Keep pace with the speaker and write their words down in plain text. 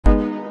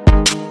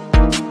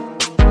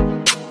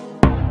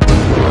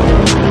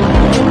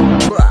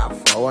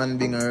one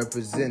being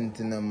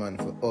representing a man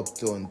for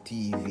Uptown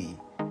TV.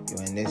 You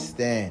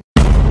understand?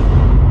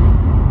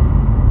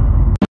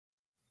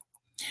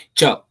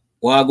 Chop.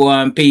 What go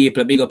on,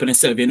 people? Big up on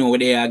yourself, you know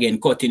what they are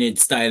again. Cutting it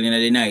style in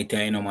the night,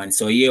 you know, man.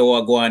 So here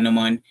what go on,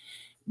 man.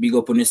 Big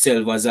up on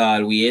yourself as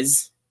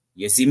always.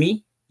 You see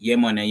me? Yeah,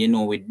 man, and you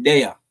know we're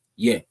there.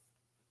 Yeah.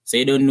 So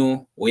you don't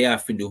know what you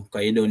have to do,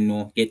 because you don't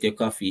know. Get your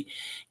coffee,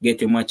 get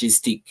your matches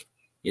stick.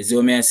 You see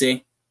what I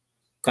say?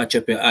 Catch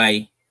up your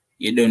eye.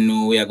 You don't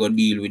know where you going to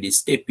deal with the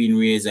stepping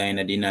razor in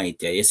the night.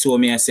 Yeah. You see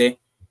what I say?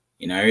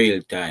 In a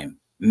real time.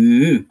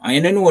 And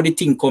you don't know the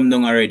thing come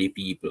down already,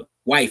 people.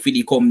 Why if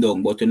it come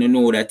down, but you don't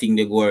know that thing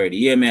they go already.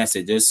 Yeah, me I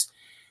say just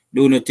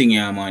do nothing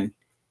here, man.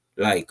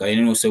 Like,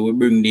 you know, so we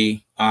bring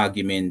the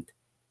argument.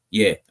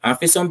 Yeah. And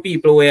for some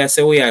people where I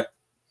say we are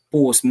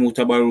post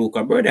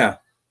Mutabaruka, brother,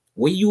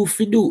 what you have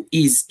to do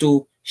is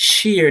to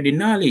share the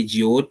knowledge,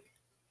 youth.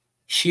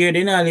 Share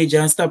the knowledge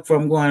and stop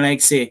from going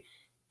like say,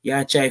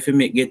 yeah, try to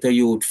make get a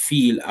youth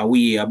feel a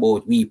way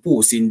about we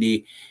posting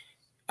the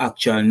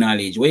actual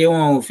knowledge. What you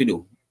want to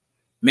do?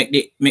 Make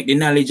the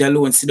knowledge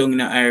alone sit down in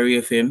the area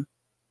of him.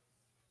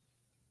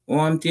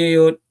 One tell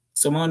you,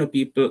 some other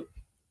people,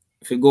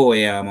 if you go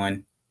here,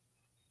 man,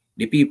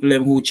 the people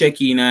them who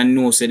check in and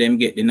know so them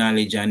get the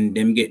knowledge and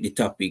them get the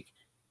topic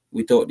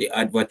without the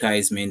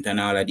advertisement and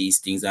all of these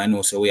things. I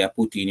know so we are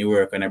putting the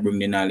work and I bring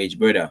the knowledge,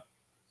 brother.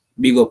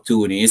 Big up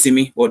to you, you see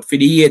me? But for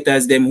the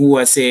haters, them who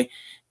are say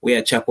we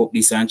are chop up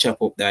this and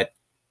chop up that,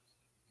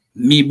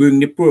 me bring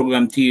the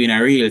program to you in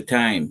a real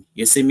time.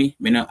 You see me?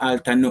 Me not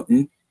alter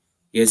nothing.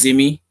 You see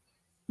me?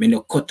 Me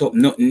not cut up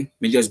nothing.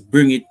 Me just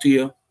bring it to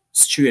you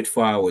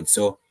straightforward.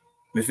 So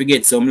me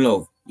forget some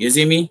love. You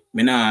see me?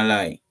 Me not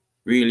lie.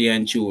 Really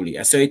and truly.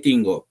 I saw it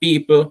thing go.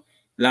 People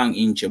long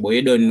intro, but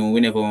you don't know. We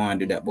never want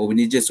to do that. But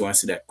we just want to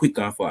see that quick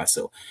and fast.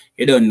 So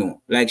you don't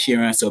know. Like,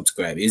 share, and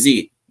subscribe. You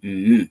see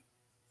it?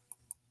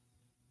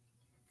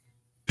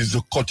 Is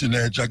the cutting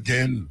edge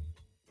again.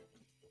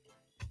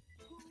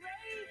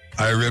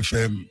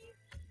 IRFM.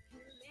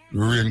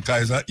 Rain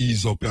Kaiser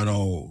ease up, you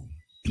know.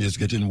 Place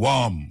getting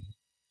warm.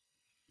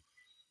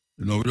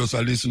 You know, we just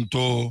listen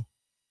to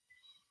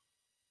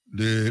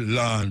the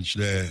launch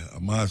there,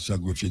 Master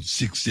Griffith's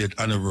 60th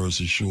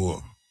anniversary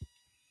show.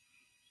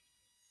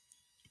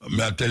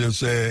 May I tell you,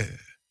 say,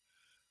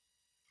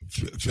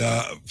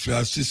 for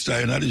a sister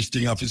in this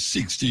thing after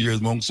 60 years,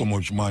 among so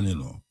much man, you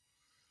know.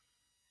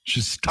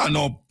 She stand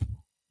up.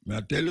 May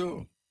I tell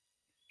you?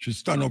 She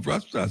stand up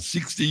after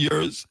 60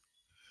 years.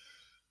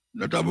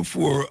 Not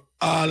before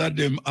all of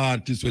them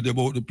artists were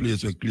about the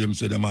place where claim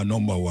say them are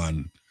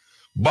 #1.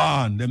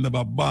 Born, them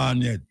never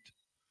born yet.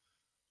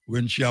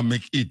 When she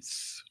make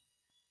hits.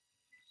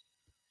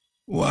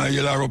 Why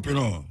you her up, you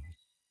know?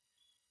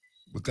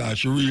 Because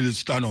she really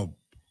stand up.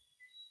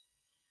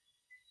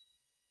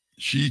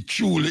 She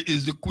truly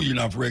is the queen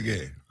of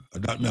reggae.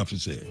 That me have to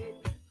say.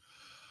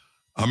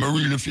 And I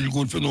really feel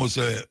good for know,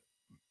 say,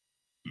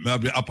 I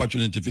have the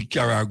opportunity to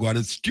carry her go to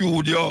the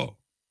studio.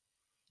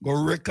 Go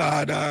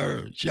record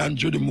her. She and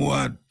Judy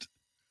Moat.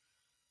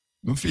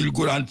 I feel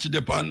good and she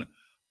depend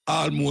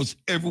almost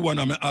every one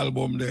of my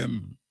album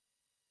them.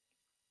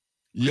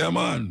 Yeah,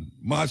 man.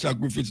 Marsha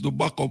Griffiths do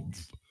backup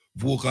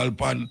vocal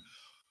pan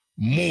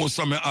most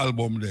of my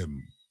album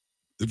them.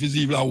 If it's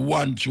even a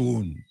one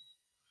tune.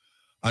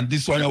 And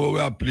this one we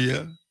are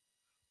play,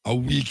 a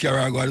week here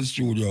I go to the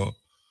studio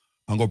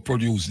and go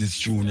produce this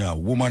tune here.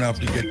 Woman have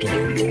to get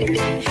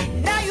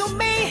to. Now you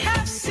may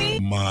have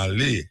seen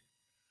Marley.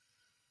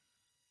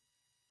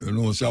 You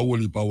know, say a whole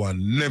heap of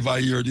one. Never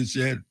hear this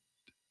yet.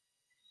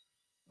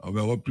 And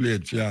we have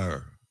played for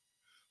her.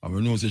 And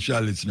we know say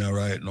she's listening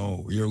right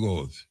now. Here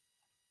goes.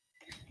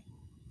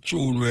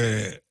 Tune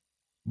where,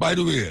 by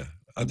the way,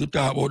 as you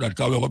talk about that,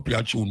 because we have play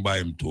a tune by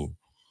him too.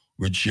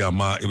 With she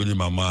and even in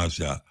my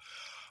master.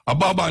 A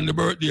Baba on the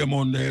birthday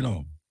Monday, you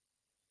know.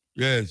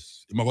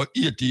 Yes. He about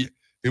 80.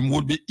 He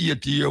would be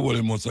 80 years old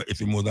if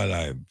he was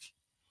alive.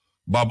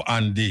 Bob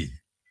Andy.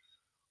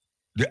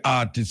 The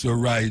artist will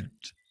write.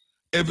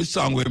 Every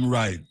song we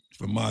write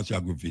for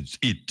Marsha Griffiths,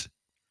 it.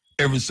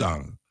 Every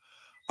song.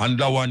 And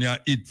that one yeah,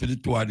 it for the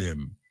two of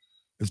them.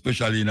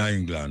 Especially in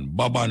England.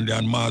 Bob Andy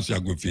and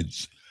Marsha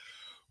Griffiths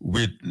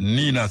with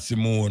Nina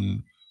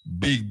Simone.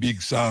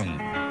 Big song.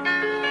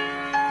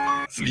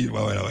 Sleep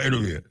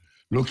anyway.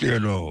 Look here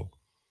now.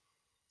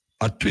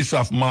 A twist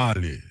of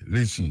Marley.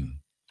 Listen.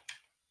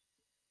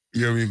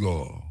 Here we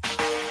go.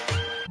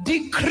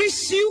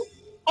 Decrease you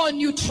or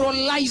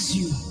neutralize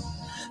you.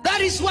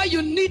 That is why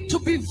you need to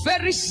be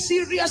very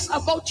serious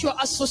about your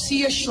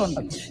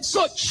association.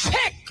 So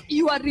check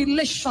your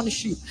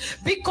relationship.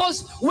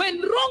 Because when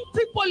wrong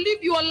people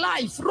live your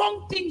life,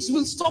 wrong things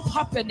will stop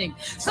happening.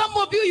 Some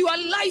of you, your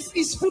life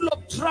is full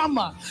of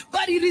drama.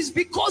 But it is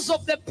because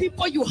of the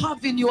people you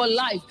have in your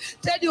life.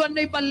 Tell your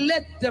neighbor,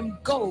 let them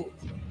go.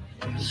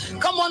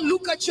 Come on,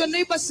 look at your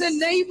neighbor, say,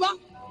 neighbor,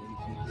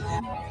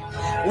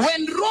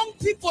 when wrong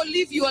people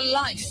live your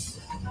life,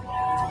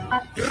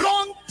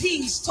 wrong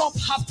things stop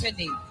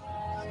happening.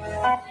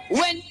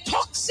 When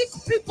toxic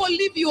people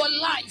live your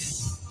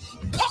life,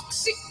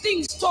 toxic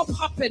things stop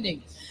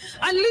happening.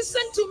 And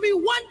listen to me,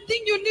 one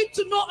thing you need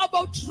to know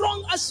about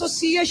wrong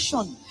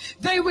association: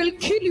 they will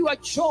kill your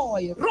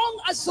joy. Wrong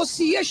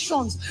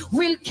associations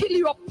will kill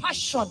your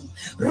passion.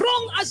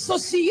 Wrong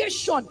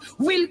association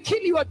will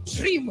kill your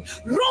dream.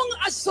 Wrong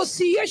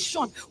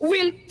association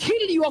will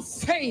kill your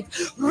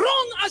faith.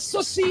 Wrong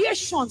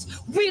associations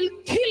will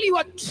kill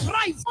your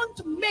drive.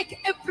 Don't make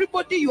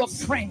everybody your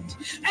friend.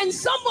 And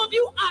some of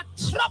you are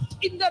trapped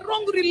in the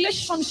wrong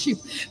relationship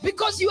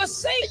because you are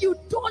saying you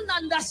don't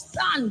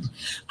understand.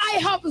 I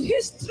have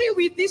history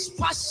with this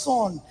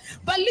person.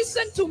 But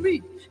listen to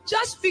me.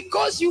 Just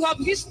because you have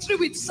history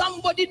with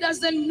somebody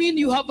doesn't mean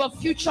you have a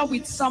future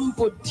with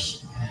somebody.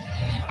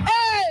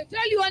 Hey,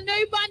 tell your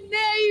neighbor.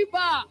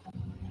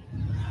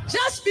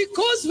 Just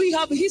because we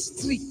have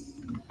history,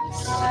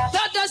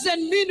 that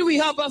doesn't mean we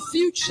have a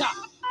future.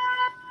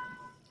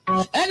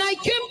 And I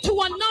came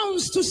to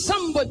announce to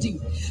somebody,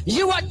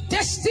 your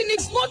destiny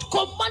is not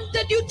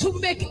commanded you to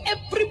make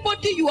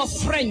everybody your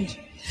friend.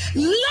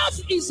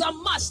 Love is a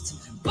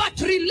must, but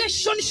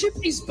relationship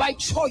is by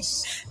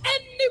choice.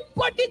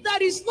 Anybody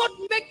that is not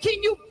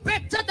making you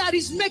better, that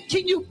is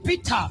making you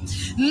bitter,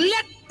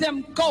 let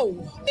them go.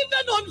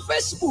 Even on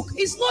Facebook,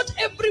 it's not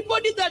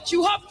everybody that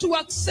you have to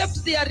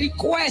accept their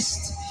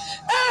request.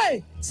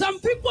 Hey, some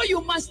people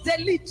you must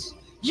delete.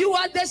 You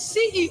are the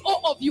CEO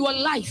of your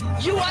life.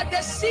 You are the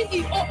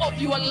CEO of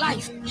your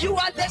life. You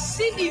are the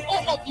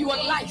CEO of your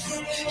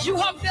life. You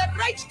have the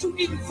right to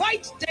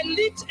invite,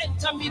 delete, and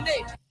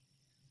terminate.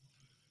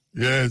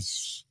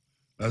 Yes,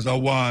 that's a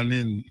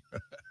warning.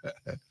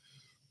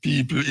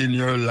 People in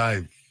your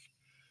life.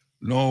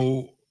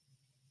 Now,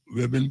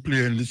 we've been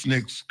playing this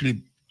next clip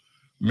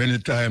many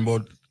times,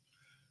 but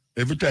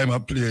every time I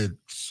play it,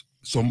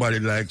 somebody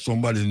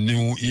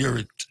new hear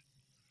it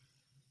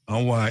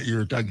and want to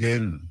hear it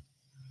again.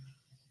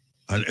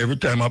 And every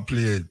time I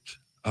play it,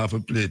 I have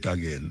to play it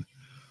again.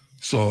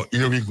 So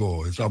here we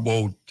go. It's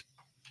about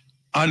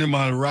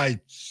animal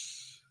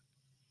rights.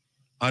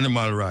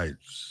 Animal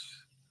rights.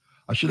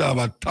 I should have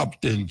a top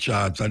 10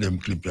 charts of them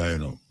clips, you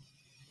know.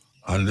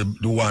 And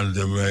the ones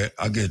that where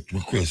I get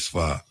requests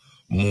for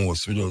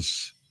most, we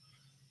just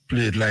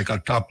play it like a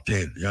top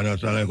 10. You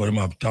understand? Like them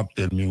have top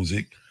 10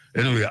 music.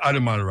 Anyway,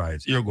 animal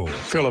rights. Here goes.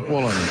 Philip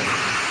Woolen.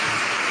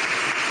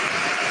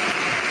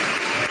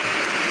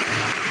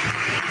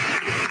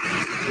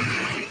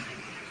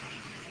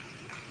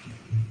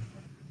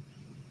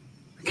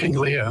 King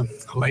Lear,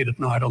 late at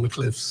night on the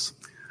cliffs,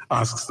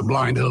 asks the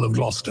blind Earl of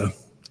Gloucester,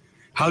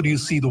 "How do you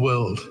see the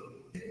world?"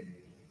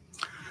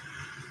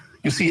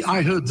 You see,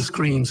 I heard the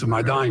screams of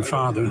my dying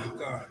father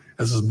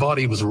as his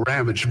body was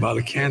ravaged by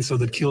the cancer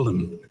that killed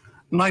him.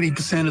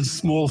 90% of the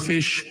small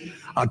fish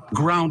are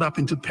ground up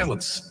into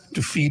pellets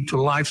to feed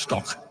to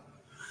livestock.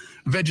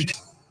 It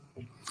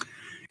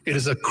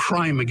is a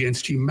crime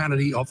against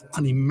humanity of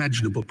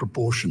unimaginable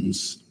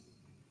proportions.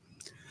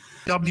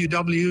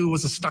 WW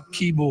was a stuck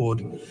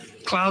keyboard.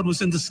 Cloud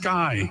was in the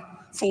sky.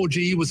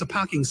 4G was a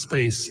parking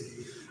space.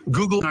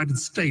 Google, United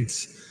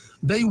States,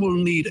 they will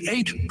need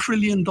 $8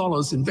 trillion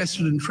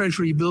invested in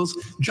treasury bills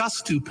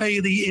just to pay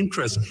the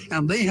interest.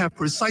 And they have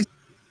precise,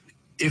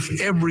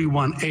 if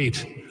everyone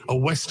ate a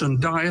Western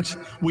diet,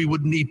 we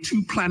would need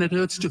 2 planet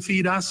Earths to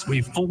feed us.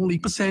 We've only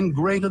 %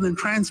 greater than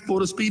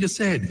transport, as Peter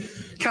said.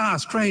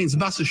 Cars, trains,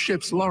 buses,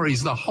 ships,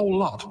 lorries, the whole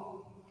lot.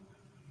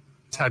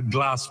 Had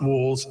glass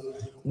walls,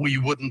 we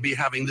wouldn't be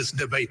having this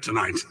debate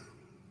tonight.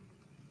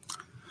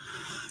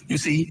 You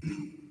see,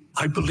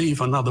 I believe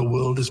another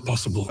world is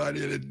possible. I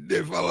did it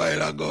a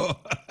while ago.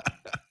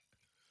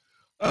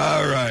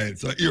 All right,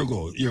 so here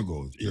goes.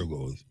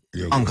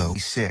 Congo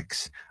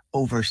 6.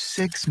 Over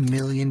 6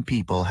 million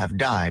people have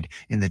died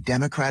in the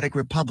Democratic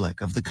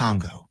Republic of the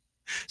Congo,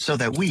 so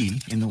that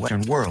we, in the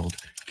Western world,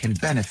 can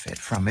benefit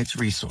from its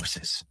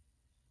resources.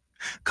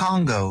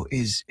 Congo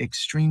is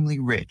extremely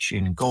rich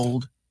in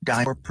gold,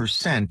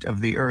 4%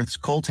 of the Earth's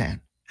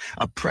coltan,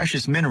 a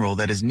precious mineral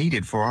that is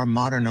needed for our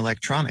modern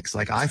electronics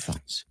like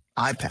iPhones,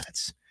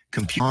 iPads,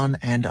 computers, on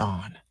and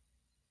on.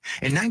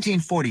 In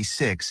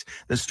 1946,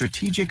 the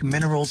Strategic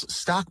Minerals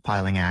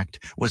Stockpiling Act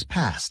was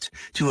passed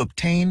to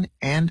obtain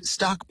and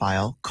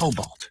stockpile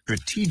cobalt,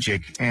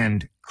 strategic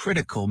and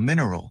critical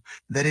mineral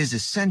that is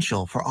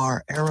essential for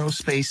our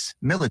aerospace,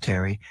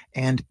 military,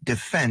 and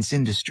defense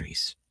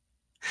industries.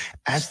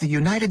 As the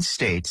United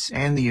States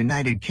and the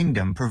United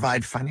Kingdom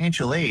provide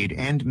financial aid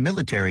and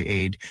military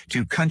aid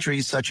to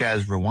countries such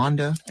as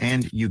Rwanda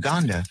and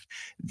Uganda,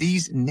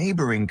 these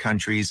neighboring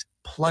countries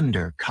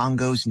plunder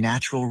Congo's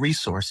natural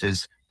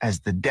resources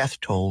as the death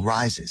toll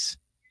rises.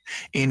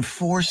 In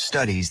 4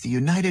 studies, the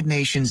United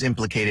Nations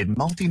implicated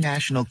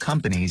multinational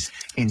companies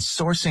in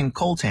sourcing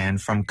coltan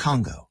from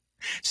Congo,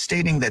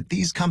 stating that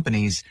these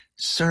companies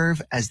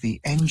serve as the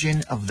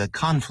engine of the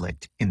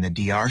conflict in the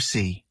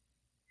DRC.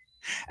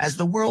 As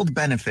the world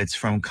benefits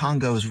from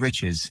Congo's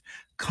riches,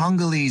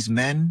 Congolese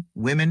men,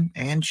 women,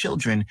 and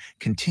children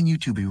continue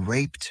to be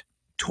raped,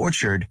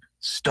 tortured,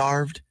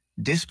 starved,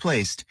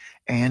 displaced,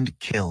 and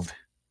killed.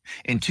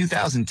 In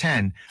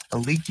 2010, a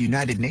leaked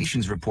United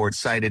Nations report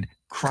cited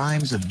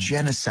crimes of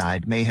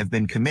genocide may have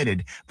been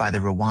committed by the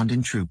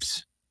Rwandan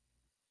troops.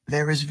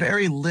 There is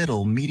very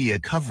little media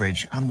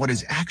coverage on what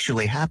is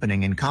actually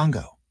happening in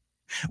Congo.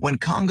 When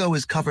Congo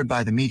is covered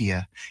by the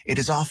media, it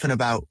is often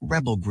about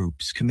rebel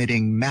groups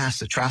committing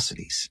mass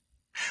atrocities.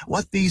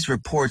 What these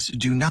reports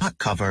do not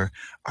cover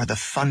are the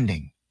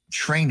funding,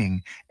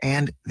 training,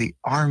 and the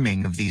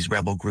arming of these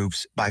rebel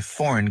groups by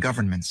foreign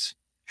governments.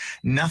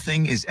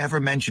 Nothing is ever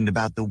mentioned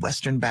about the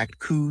Western-backed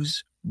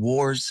coups,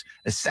 wars,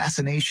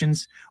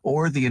 assassinations,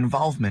 or the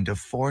involvement of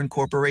foreign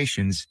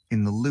corporations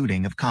in the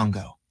looting of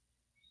Congo.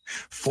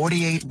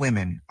 48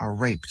 women are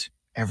raped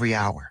every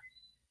hour.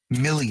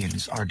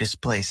 Millions are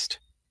displaced.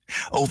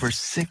 Over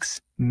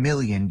 6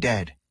 million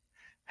dead.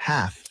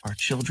 Half are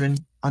children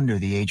under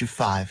the age of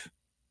 5.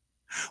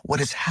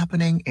 What is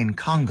happening in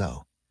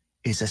Congo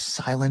is a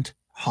silent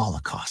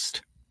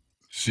Holocaust.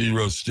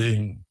 Serious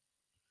thing.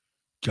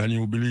 Can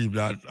you believe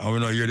that? And we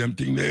don't hear them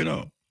thing there, you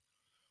know.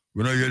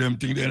 We don't hear them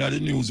thing there in the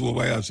news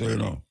over here, so, you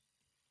know.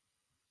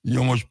 You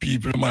know how much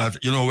people, man,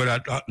 you know where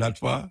that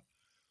for?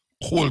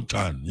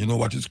 Coltan. You know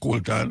what is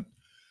Coltan?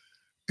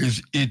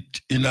 Is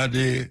it in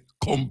the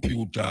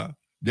computer,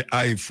 the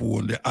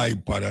iPhone, the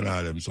iPad, and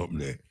all them something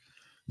there.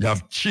 You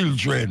have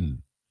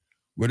children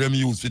where them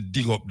used to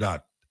dig up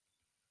that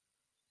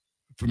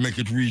to make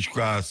it reach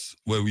across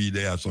where we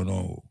there, so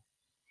now.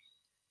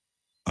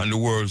 And the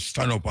world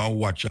stand up and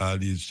watch all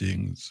these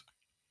things.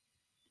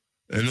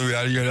 Anyway,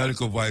 I hear that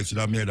little voice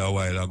that I made a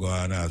while ago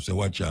and I say,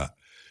 watch out.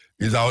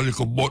 It's a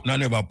little button I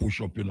never push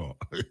up, you know.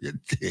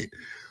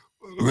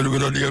 we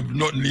don't have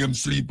nothing name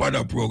sleep on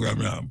that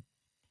program, yeah.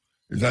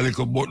 It's a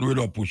little button we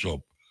don't push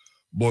up.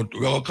 But we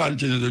will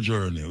continue the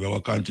journey. We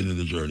will continue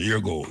the journey. Here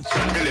goes.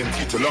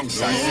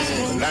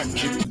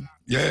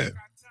 Yeah.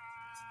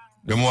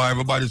 The more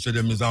everybody say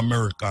them is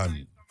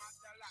American.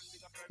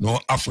 No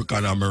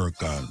African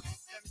American.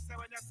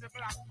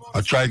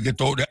 I try to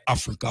get out the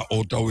Africa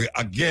out the way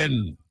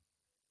again.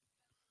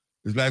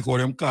 It's like how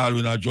them call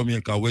in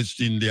Jamaica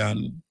West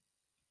Indian.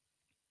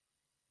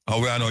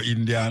 And we are not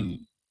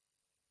Indian.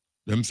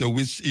 Them say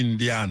West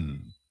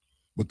Indian.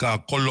 Because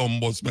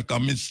Columbus make a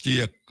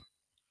mistake.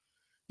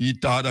 He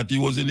thought that he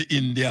was in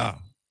India.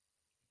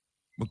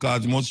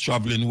 Because he was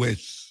traveling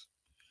west.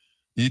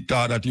 He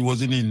thought that he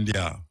was in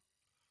India.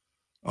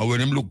 And when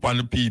him look upon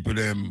the people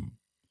them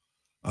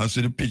and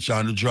see the picture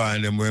and the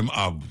drawing them where him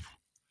have,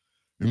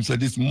 him said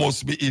this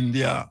must be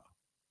India.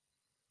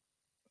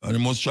 And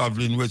he must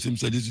traveling west. Him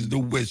said this is the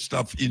west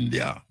of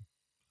India.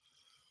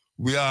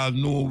 We all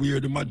know where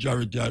the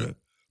majority of the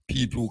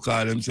people who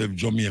call themselves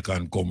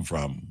Jamaican come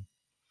from.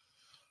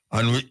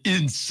 And we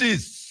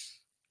insist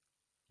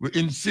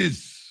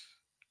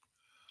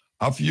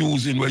of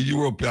using what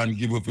European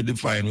give us to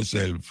define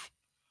ourselves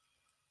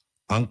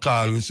and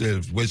call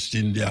ourselves West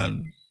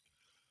Indian.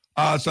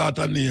 All sort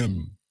of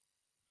name,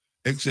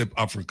 except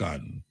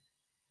African.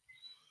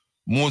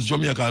 Most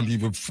Jamaican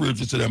people afraid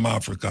to say them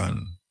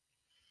African.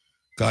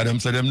 Because them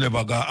say them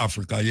never got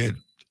Africa yet.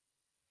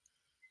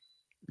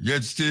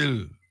 Yet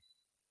still,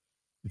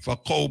 if a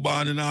cow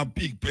born in a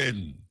pig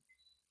pen,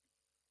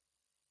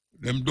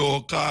 them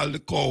don't call the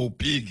cow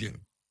pig.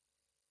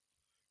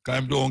 Because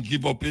them don't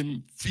give up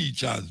him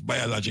features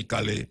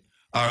biologically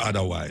or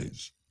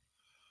otherwise.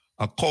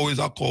 A cow is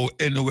a cow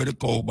anywhere the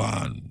cow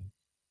born.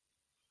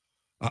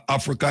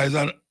 Africa is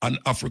an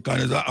African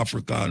is an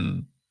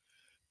African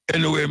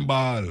anywhere in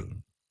ball.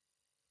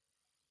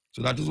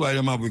 So that is why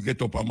them have we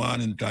get up a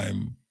morning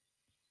time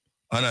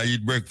and I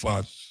eat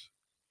breakfast.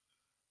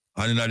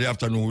 And in the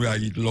afternoon we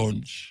eat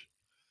lunch.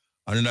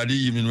 And in the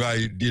evening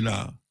we eat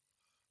dinner.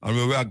 And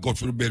when we go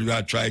to the bed,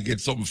 we try to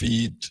get something to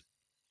eat.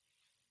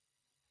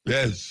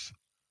 Yes.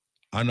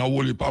 And a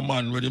whole heap of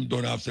man, when him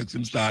don't have sex,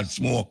 him start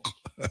smoke.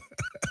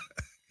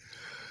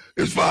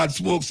 He start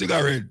smoke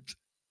cigarette.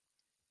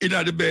 In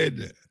the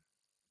bed.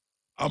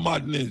 A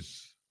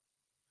madness.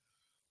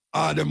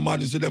 The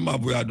madness them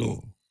have we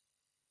do.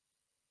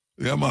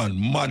 Yeah, man,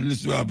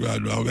 madness we have we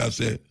do. And we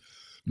say,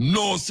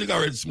 no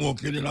cigarette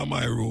smoking in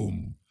my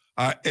room.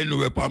 Or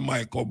anywhere on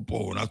my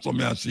compound. That's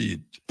what I see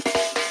it.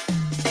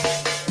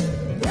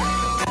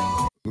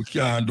 We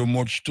can't do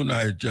much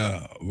tonight,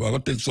 yeah. We're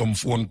going to take some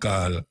phone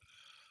call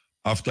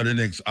after the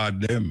next ad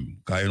them.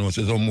 Because, you know,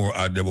 there's some more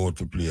ad them out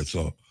to play.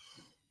 So,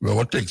 we're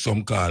going to take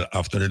some call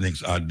after the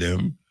next ad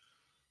them.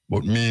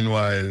 But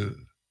meanwhile,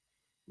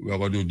 we're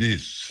going to do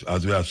this.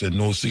 As we have said,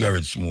 no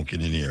cigarette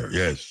smoking in here.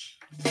 Yes.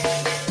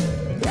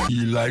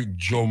 He like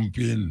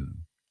jumping.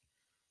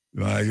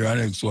 You want to hear the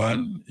next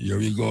one? Here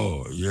we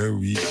go. Here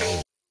we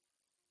go.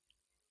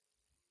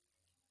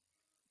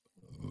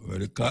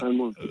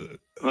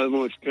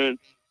 Almost 10.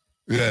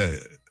 Yeah.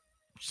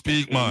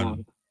 Speak,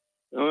 man.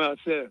 I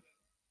say,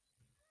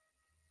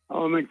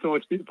 I'll make so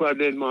much people are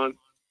dead, man.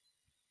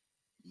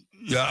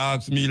 You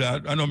ask me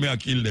that. I know me I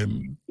kill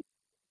them.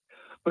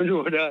 I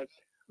know that.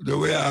 The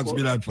way you ask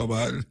me that for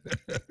man.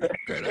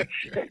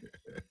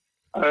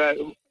 All right.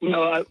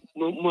 No,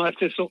 I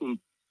say something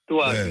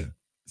to ask. Yeah.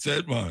 Say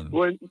it, man.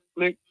 When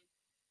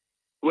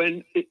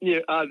it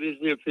near all this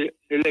near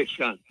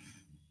election,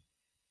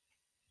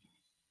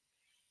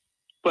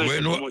 But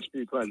how much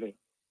people are there?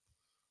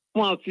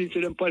 One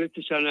people, them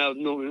politicians have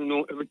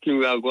know everything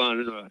we are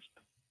going on.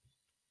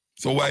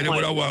 So why they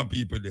would have want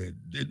people dead?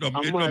 It don't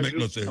make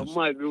no sense.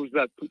 My views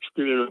that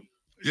still, you know.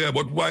 Yeah,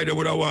 but why they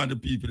would have want the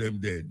people them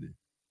dead?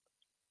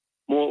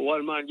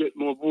 One man get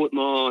more vote,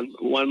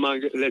 one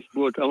man get less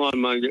vote, and one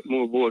man get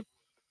more vote.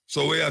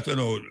 So we have to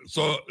know.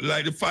 So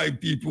like the 5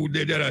 people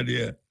they are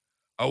there,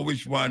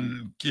 which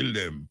one killed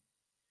them?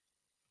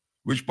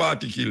 Which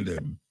party killed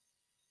them?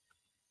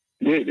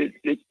 The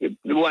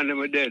one that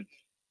were dead.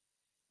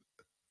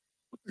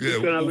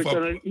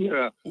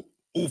 Yeah,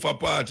 who for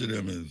party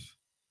them is?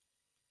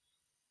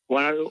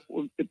 One of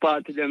the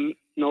party them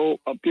now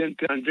a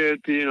PNP and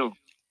JLP, you know.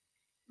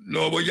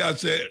 No, but you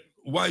say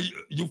why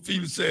you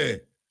feel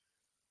say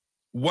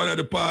one of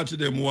the party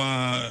them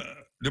want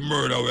the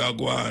murder we are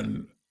going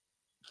on.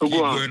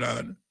 Because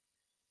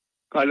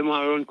the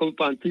man run come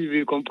on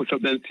TV, come put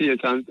up them face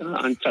and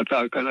chat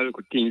all kind of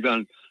little things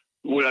and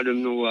all of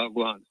them know what are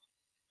going on.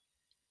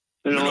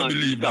 I don't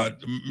believe that.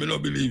 I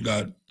don't believe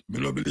that. I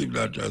don't believe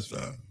that, just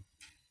I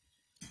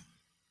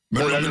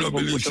don't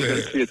believe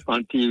say.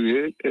 On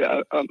TV.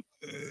 I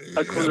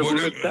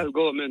tell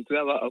government to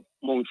have a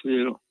month,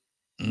 you know.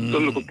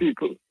 Some little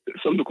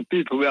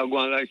people we are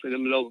going like say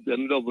them love,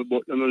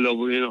 but them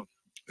love, you know.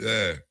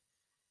 Yeah.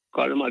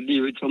 Because them are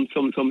deal with some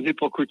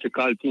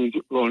hypocritical things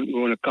around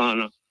the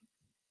corner.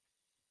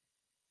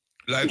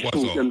 Like what?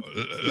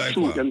 Like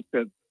what?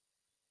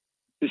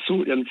 They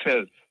suit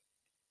themselves.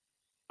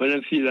 When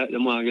they feel like the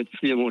man gets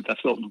fame out of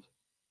something.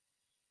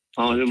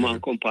 And the man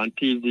come on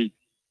TV.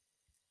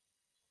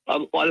 A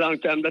long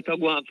time that I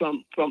go on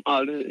from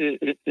all in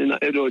the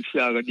adult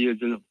Chicago days,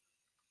 you know.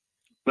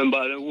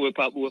 Remember the whole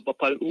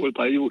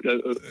youth.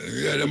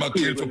 Yeah, they are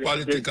killed for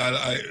political.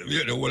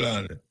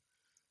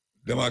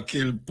 They are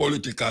killed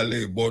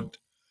politically, but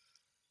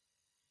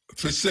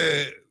if you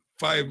say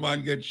 5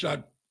 man get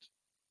shot,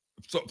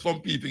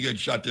 some people get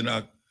shot in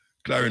a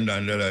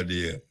Clarendon the other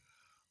day.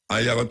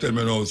 And you have to tell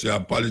me now, say a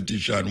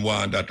politician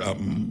want that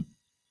happen.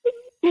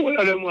 All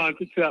of them want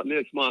to say that,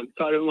 man.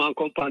 Because they want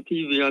to come on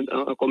TV and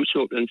come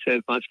show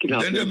themselves and skin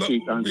up their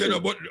teeth. You know,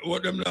 but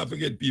what them not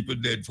forget people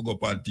dead for go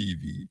on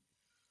TV.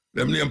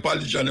 Them name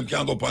politicians, them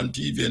can't go on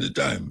TV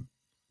anytime.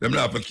 Them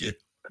not forget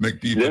make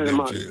people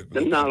dead.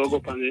 Them not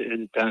go on it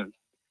anytime.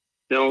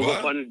 They don't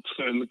go on it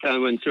certain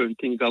time when certain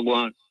things are going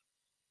on.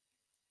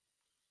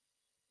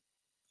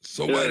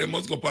 So why they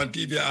must go on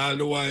TV all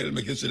the while,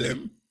 make you see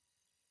them?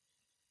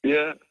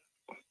 Yeah.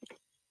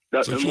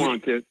 That's so them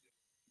wanted.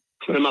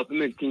 So they have to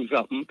make things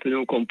happen to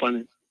their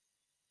company.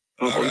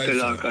 And come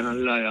tell all kind of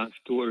lie and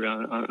story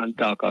and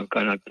talk all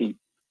kind of thing.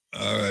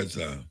 All right,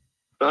 sir.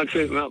 I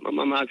say,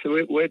 Mama, what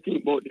do you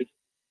think about this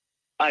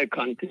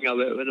icon thing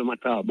where they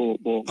talk about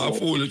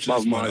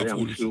foolishness, man,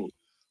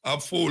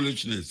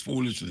 foolishness.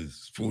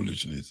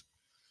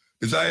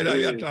 It's either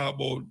you talk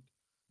about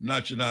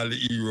national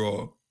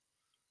hero,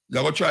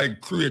 you're going to try to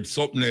create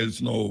something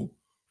else now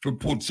to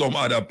put some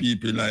other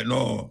people in like,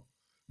 no,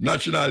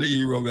 national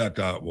hero we are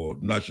talking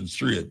about, national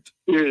straight.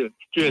 Yeah,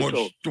 straight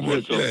too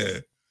much,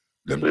 yeah.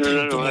 Them think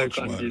too much,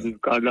 man.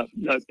 Because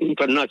that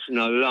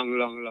international,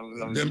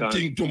 long them time.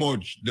 Think too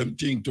much. Them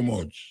think too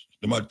much.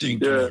 Them are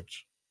think too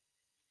much.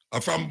 I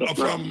from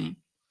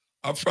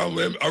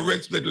when I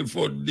respected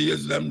for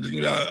days, them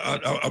things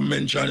I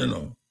mentioned, you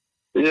know.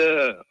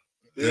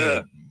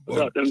 Yeah.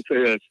 But them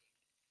say yes.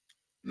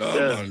 No,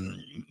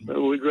 man.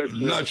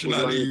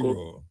 National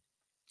hero.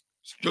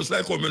 Just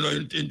like I'm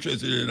not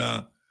interested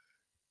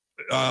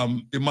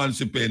in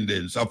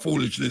emancipation. A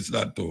foolishness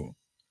that too.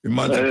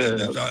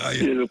 Emancipation.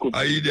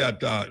 I idiot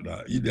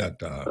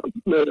talk.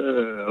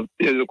 Look,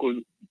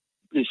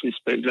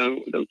 disrespect them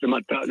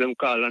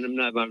call and them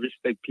never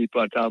respect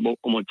people at all about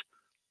how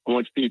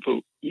much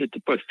people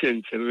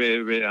 80% say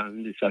rare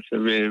and this is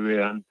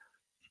rare and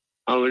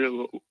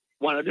whenever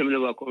one of them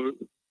never come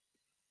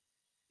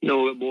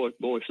know about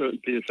certain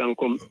place and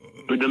come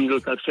with them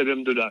just say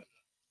them do that.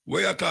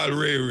 What you call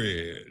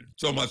rare?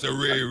 Someone say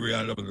rare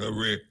and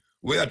rare.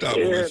 What you talk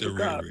about say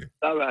rare?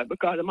 All right,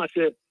 because them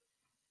say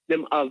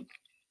them have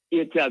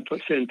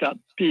 80% of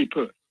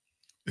people.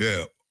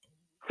 Yeah.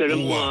 So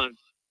them want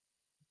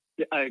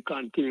the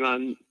icon thing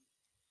and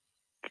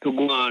to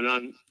go on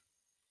and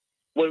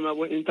when I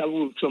went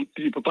interview some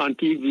people on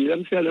TV,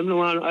 them say them don't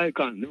want an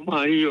icon, they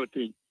want a hero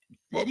thing.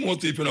 But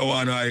most people don't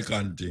want an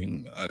icon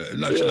thing.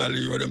 National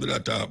hero, them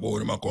that talk about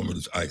them come with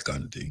this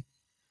icon thing.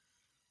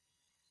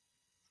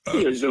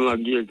 Yes, them are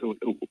geared to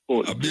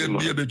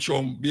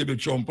Baby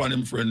Trump and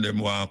him friend them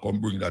want to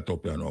come bring that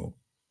up, you know.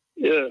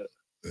 Yeah.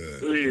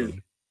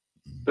 Really.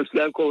 Just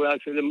like how I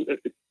say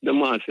the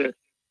man say,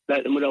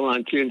 like the mother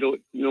want to change out,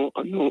 no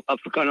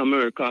African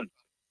American.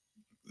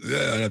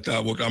 Yeah, they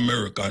talk about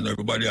American,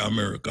 everybody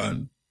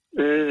American.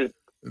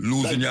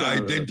 Losing your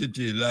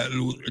identity,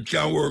 it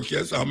can't work,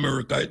 yes,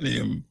 America it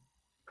name.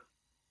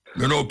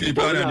 You know,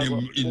 people are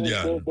named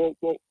Indian.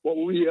 But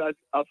we as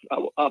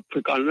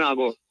African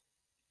now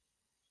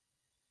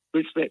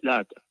respect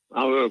that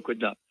and work with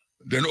that.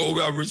 Then how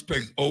we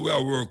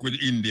work with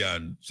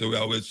Indian, so we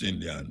are West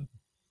Indian.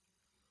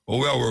 How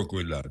we work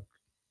with that?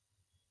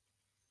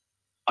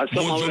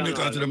 Most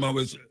Jamaicans them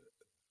always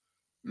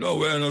no,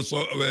 we're not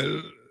so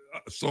well.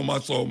 Some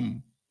are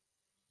some.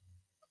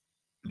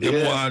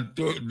 They want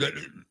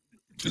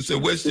to say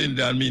West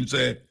Indian means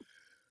say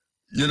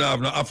you know have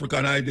no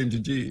African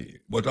identity,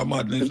 but I'm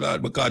not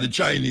that because the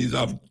Chinese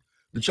are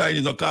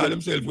call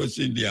themselves West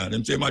Indian.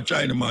 Them say my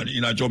Chinaman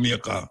in a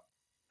Jamaica.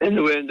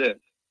 Anywhere there.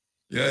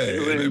 Yeah,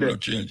 they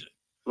not change.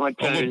 My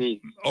Chinese.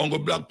 Only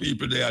black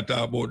people they are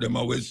talk about them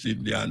are West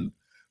Indian,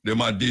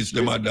 them are this,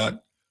 them are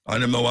that,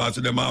 and them want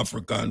to them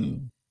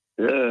African.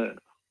 Yeah.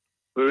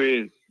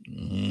 Real.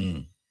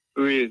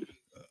 Real.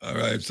 All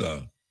right,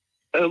 sir.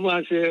 I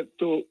want to say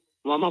to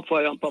Mama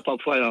Fire and Papa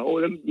Fire, all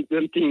them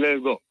things they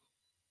go.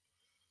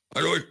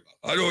 I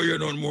don't hear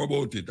nothing more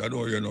about it.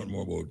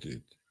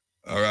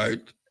 All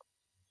right?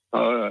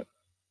 All right.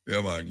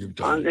 Yeah, man, give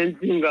time. And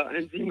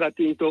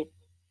thing too.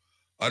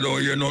 I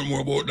don't hear nothing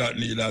more about that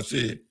neither. I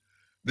say,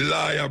 the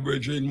lawyer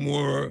bridging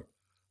more,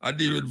 I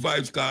deal with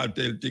Vibes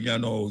Cartel thing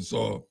and all,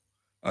 so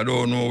I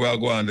don't know where I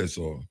go on there,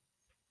 so.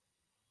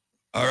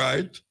 All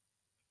right?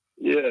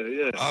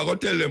 Yeah. I go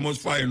tell them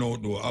must find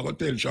out though. I go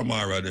tell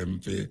Shamara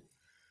them to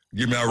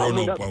give me a run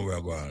up and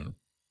we're going.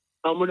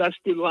 I'm gonna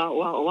still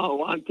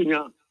one thing.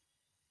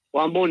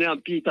 One Bonnie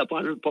and Peter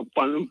on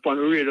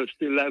the radio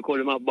still like all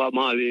them at Bob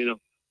Marley, you know.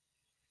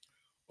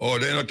 Oh,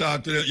 they not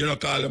talk to them, you know,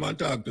 call them and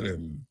talk to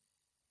them.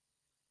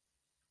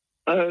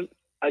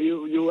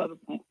 You have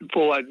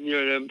powers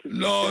near them.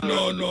 No.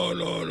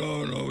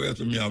 Where's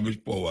me and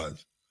which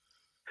powers?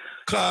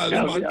 Call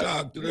them and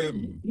talk to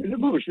them. You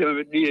know, I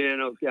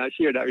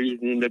share that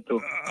reason in the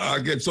too. I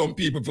get some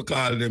people to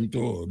call them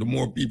too. The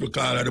more people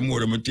call her, the more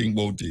them think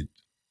about it.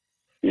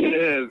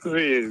 Yeah,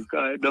 great.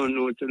 I don't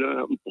know to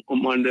the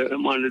man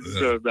that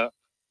serve that.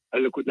 I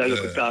look at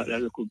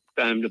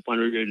time upon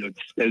the radio to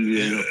tell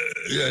you know.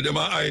 Yeah, them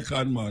are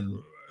icon, man.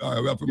 All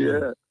right, we have to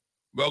move.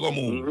 We're going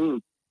to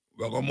move.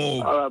 We're going to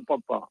move. All right,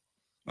 Papa. All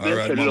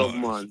right, Mama. Love,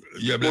 man.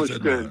 Yeah,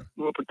 blessed, man.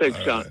 More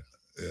protection. Right.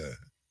 Yeah.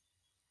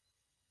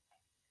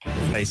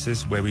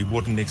 Places where we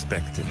wouldn't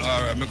expect it.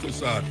 All right, make us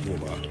start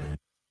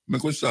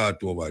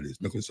over this.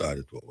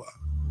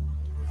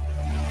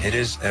 It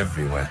is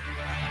everywhere.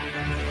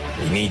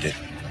 We need it.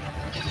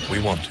 We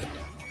want it.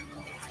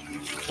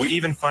 We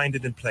even find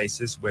it in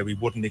places where we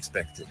wouldn't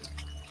expect it.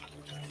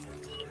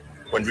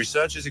 When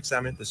researchers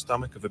examined the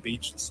stomach of a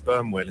beached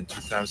sperm whale in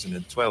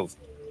 2012,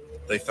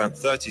 they found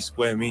 30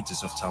 square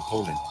meters of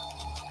tarpaulin,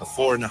 a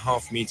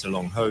 4.5 meter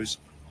long hose,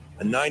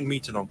 a 9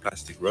 meter long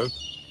plastic rope,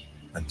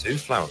 and 2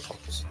 flower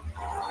pots.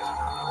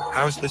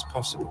 How is this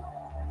possible?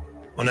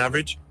 On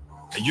average,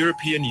 a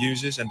European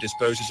uses and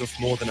disposes of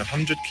more than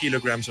 100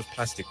 kilograms of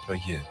plastic per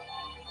year.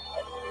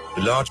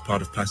 A large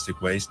part of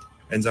plastic waste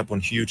ends up on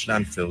huge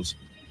landfills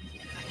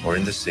or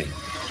in the sea.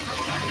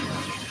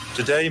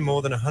 Today,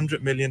 more than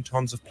 100 million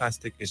tons of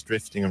plastic is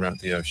drifting around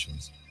the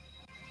oceans.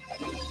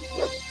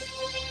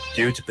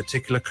 Due to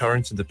particular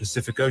currents in the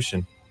Pacific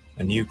Ocean,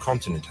 a new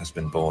continent has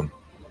been born.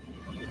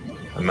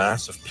 A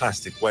mass of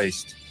plastic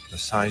waste the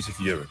size of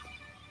Europe.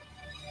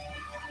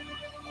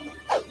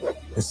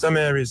 In some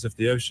areas of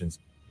the oceans,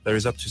 there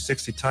is up to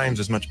 60 times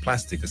as much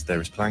plastic as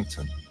there is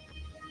plankton.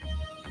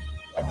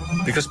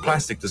 Because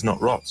plastic does not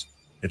rot,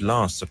 it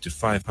lasts up to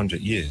 500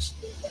 years.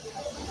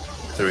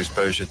 Through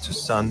exposure to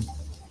sun,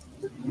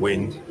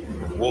 wind,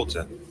 and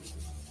water,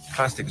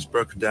 plastic is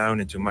broken down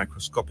into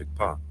microscopic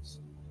parts.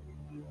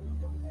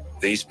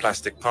 These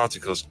plastic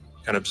particles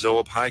can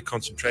absorb high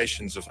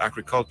concentrations of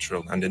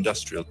agricultural and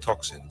industrial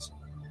toxins.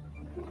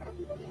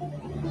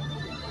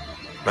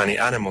 Many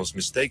animals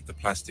mistake the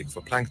plastic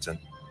for plankton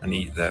and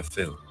eat their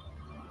fill.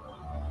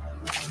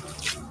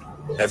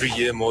 Every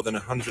year, more than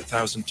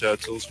 100,000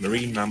 turtles,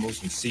 marine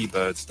mammals, and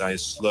seabirds die a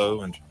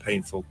slow and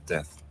painful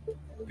death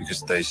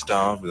because they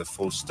starve with a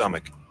full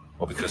stomach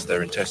or because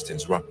their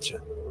intestines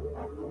rupture.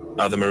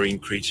 Other marine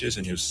creatures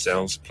in whose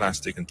cells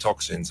plastic and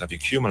toxins have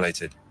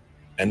accumulated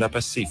end up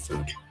as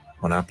seafood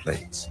on our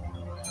plates.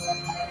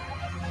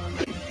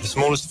 The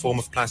smallest form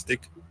of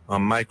plastic are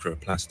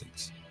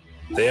microplastics.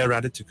 They are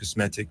added to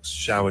cosmetics,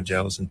 shower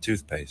gels, and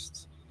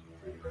toothpastes.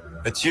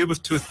 A tube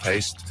of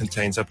toothpaste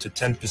contains up to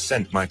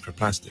 10%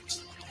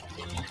 microplastics.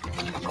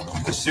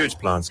 The sewage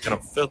plants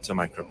cannot filter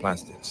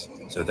microplastics,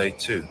 so they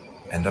too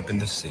end up in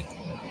the sea.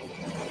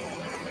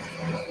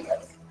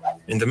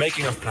 In the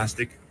making of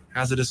plastic,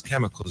 hazardous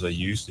chemicals are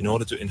used in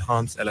order to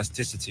enhance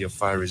elasticity of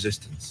fire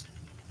resistance.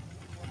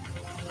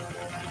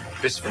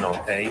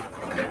 Bisphenol A,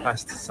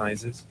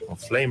 plasticizers, or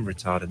flame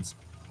retardants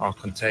are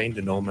contained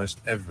in almost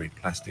every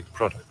plastic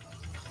product.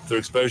 Through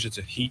exposure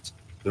to heat,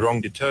 the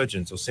wrong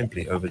detergents, or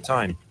simply over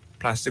time,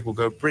 plastic will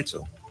go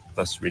brittle,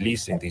 thus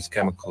releasing these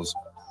chemicals,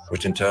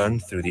 which in turn,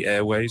 through the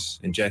airways,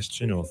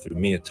 ingestion, or through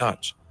mere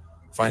touch,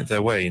 find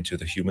their way into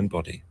the human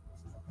body.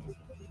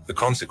 The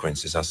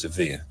consequences are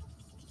severe.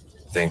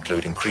 They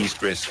include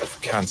increased risk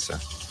of cancer,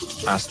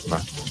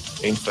 asthma,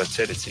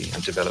 infertility,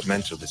 and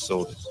developmental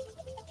disorders.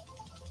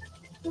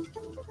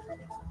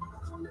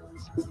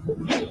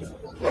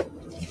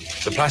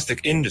 The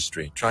plastic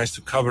industry tries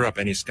to cover up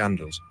any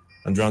scandals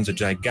and runs a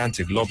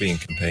gigantic lobbying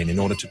campaign in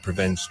order to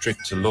prevent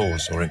stricter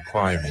laws or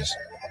inquiries.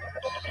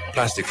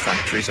 Plastic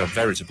factories are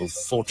veritable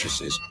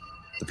fortresses.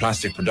 The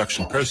plastic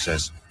production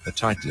process a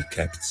tightly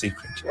kept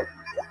secret.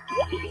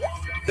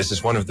 This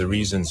is one of the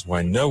reasons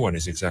why no one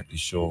is exactly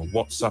sure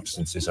what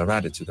substances are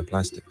added to the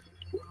plastic.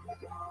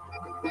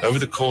 Over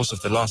the course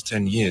of the last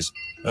 10 years,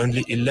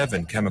 only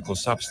 11 chemical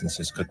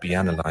substances could be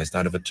analyzed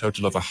out of a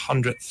total of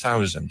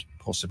 100,000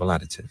 possible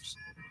additives.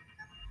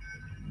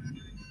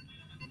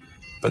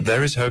 But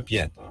there is hope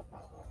yet.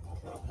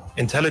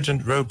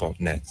 Intelligent robot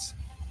nets,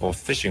 or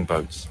fishing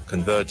boats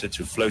converted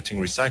to floating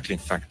recycling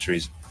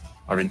factories,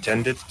 are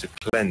intended to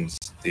cleanse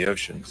the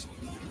oceans.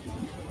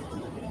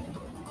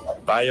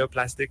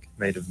 Bioplastic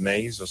made of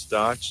maize or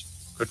starch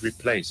could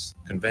replace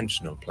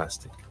conventional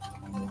plastic.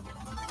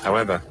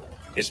 However,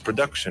 its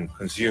production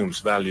consumes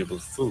valuable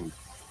food,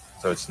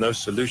 so it's no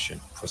solution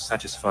for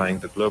satisfying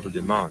the global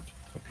demand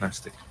for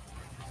plastic.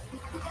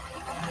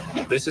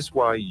 This is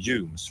why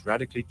you must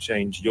radically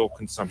change your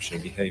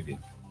consumption behavior.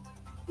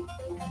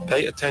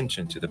 Pay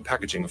attention to the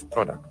packaging of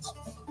products.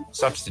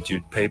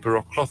 Substitute paper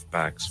or cloth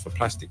bags for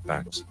plastic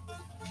bags.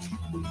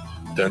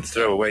 Don't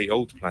throw away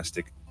old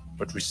plastic,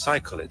 but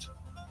recycle it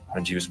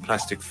and use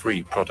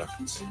plastic-free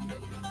products.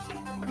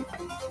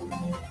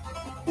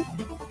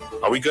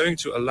 Are we going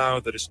to allow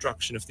the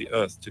destruction of the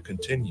earth to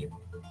continue?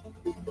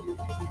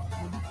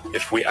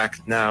 If we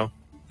act now,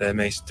 there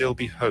may still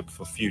be hope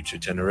for future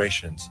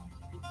generations,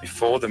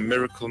 before the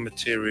miracle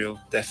material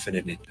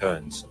definitely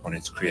turns on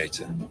its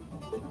creator.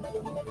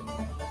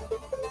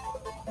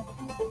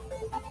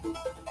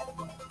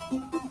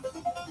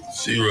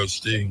 Serious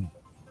thing.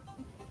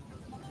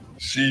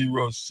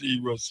 Serious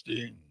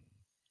thing.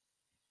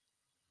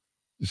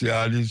 You see,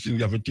 all these things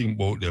you have to think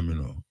about them, you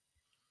know.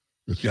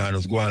 You can't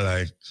just go on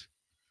like,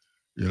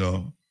 you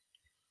know,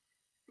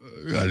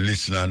 you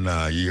listen and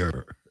not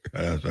hear. You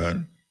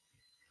understand?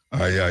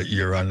 Or you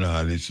hear and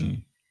not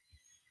listen.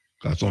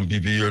 Because some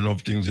people hear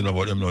enough things, you know,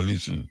 but them not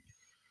listen.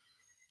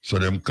 So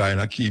them kind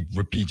of keep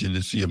repeating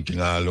the same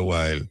thing all the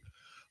while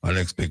and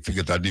expect to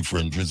get a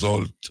different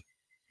result.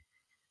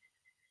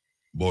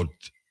 But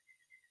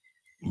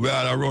we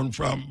all run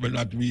from, well,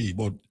 not we,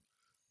 but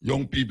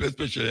young people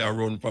especially are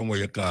run from what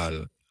you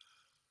call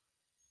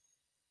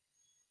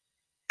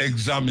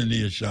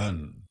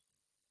examination,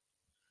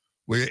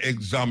 where you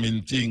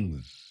examine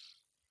things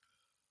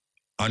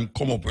and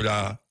come up with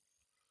a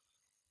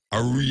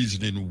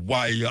reasoning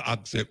why you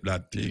accept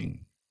that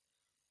thing.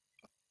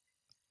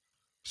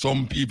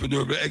 Some people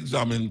don't even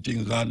examine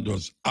things and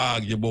just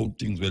argue about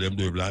things where them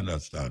don't even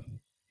understand.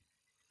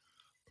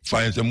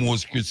 Find the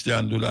most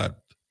Christians do that.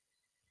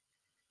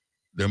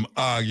 Them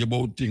argue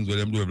about things where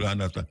them don't even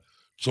understand.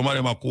 Some of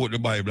them are quote the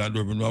Bible and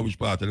don't even know which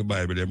part of the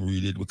Bible them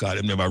read it because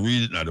them never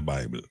read it in the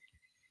Bible.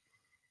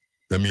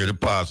 Them hear the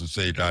pastor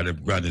say it or the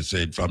granny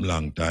say it from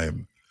long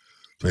time.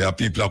 So you have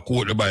people that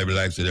quote the Bible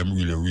like say them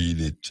really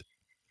read it.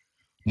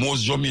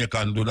 Most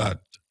Jamaicans do that.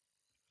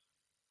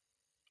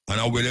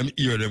 And when them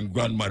hear them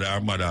grandmother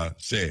or mother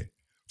say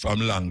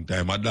from long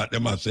time, and that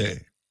them a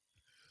say.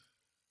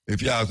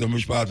 If you ask them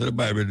which part of the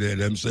Bible there,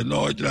 them say,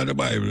 no, it's not the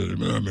Bible, I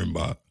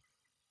remember.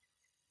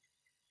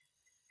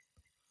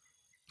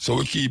 So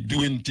we keep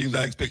doing things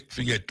I expect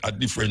to get a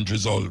different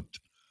result.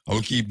 And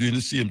we keep doing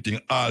the same thing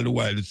all the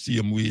while the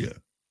same way.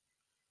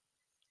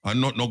 And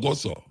not no go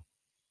so.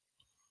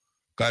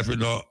 Because if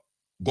you don't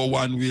go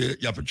one way,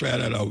 you have to try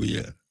another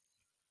way.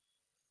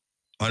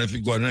 And if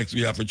you go the next way,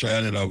 you have to try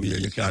another way.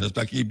 You can't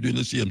just keep doing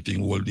the same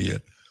thing all day,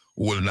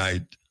 all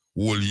night,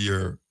 all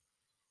year,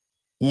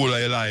 all of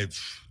your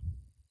life.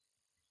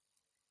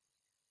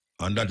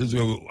 And that is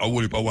where I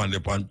will if I want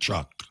them on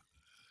track.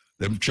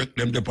 Them check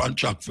them on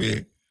track for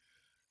you.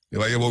 If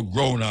I ever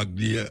groundhog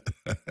there,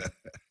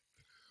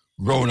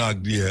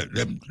 groundhog there,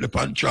 them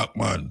on track,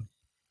 man.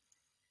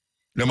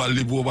 Them a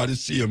live over the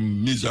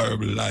same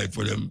miserable life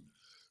for them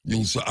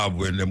used to have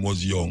when them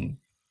was young.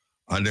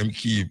 And them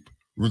keep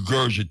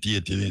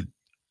regurgitating it.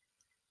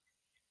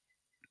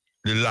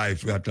 The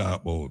life we are talking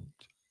about.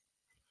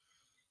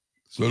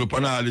 So look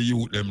on all the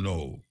youth them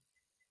now.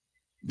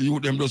 The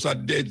youth them just are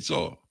dead,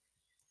 so.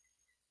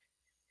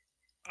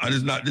 And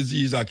it's not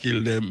disease that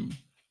kill them.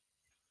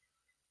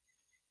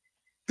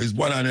 It's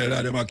one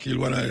another, them a kill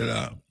one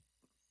another.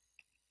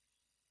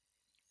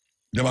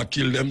 Them a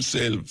kill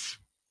themselves.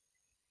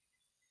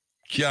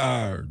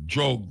 Car,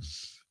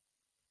 drugs.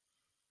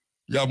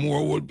 You have more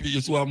old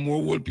people, you have more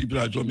old people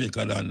in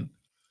Jamaica than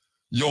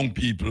young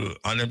people,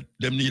 and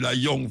them need a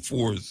young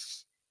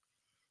force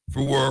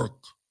for work.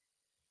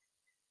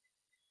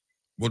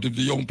 But if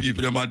the young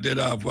people, them are dead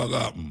off, what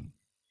happen?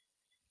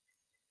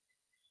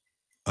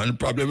 And the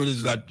problem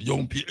is that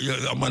young people,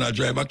 a man a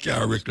drive a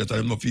car reckless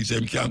and him feel say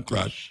him can't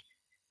crash.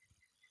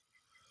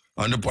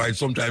 And the point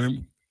sometimes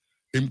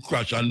him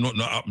crash and nothing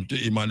happen to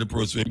him and the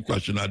person him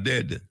crashing are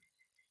dead.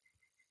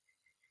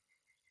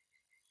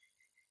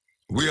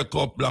 Wake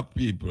up, black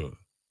people.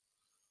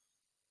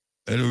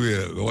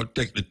 Anyway, we will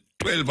take the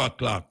 12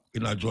 o'clock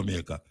in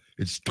Jamaica.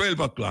 It's 12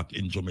 o'clock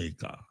in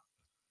Jamaica.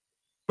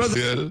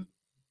 Well,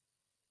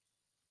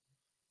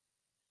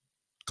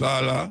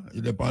 Caller,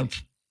 you depend.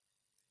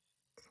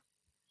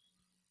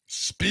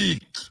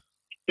 Speak.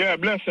 Yeah,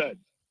 blessed.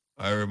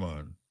 Iron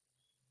man.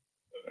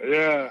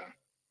 Yeah.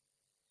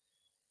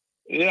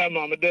 Yeah,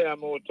 man, I'm there,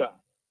 Muta.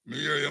 Me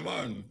hear you,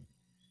 man.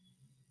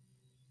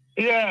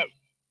 Yeah.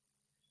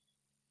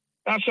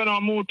 That's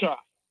an Muta.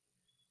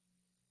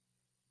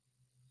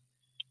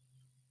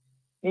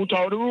 Muta,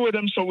 how the road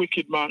them so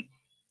wicked, man?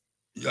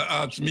 You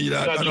ask me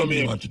that. I don't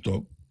mean match it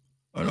up.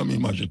 I don't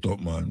mean match it up,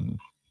 man.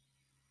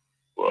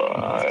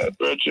 Why,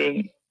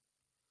 brethren?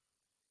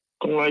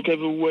 Come like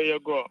everywhere you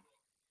go.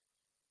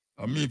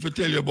 I mean, if I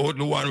tell you about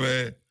the one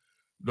where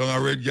down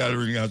a red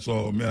gallery and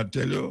so, may I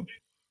tell you?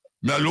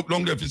 May I look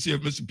down there to see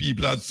if I see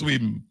people that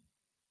swim.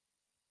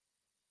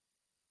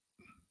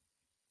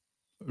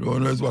 I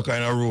don't know what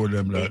kind of road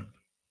them that.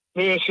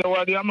 Yeah, so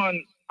what a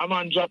man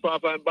drop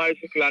off a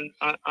bicycle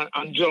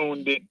and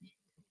drowned it.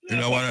 In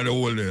one of the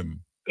hole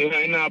them.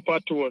 In a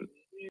patrol.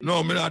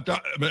 No, me not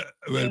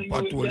well,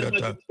 patrol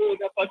that.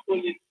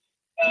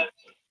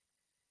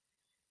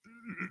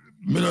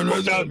 Me don't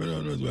know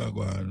where I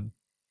go on.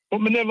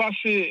 But me never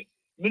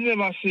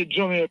see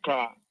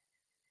Jamaica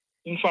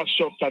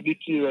infrastructure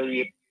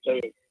deteriorate.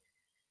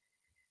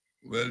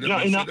 Well,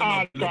 in a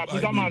hard car,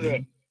 it's a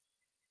man.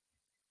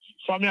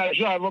 So me I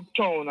drive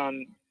uptown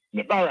and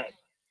me alright.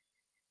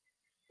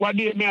 What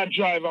day me a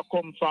driver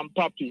come from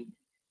Papi?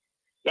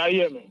 You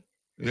hear me?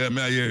 Yeah,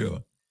 me I hear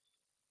you.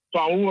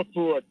 From Hope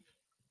Road.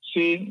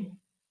 See,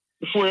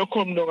 before you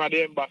come down at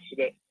the embassy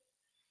there.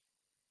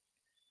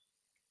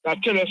 I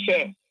tell you,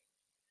 say,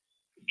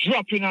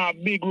 dropping a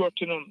big road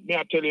to them, me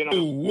I tell you now.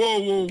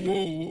 Whoa,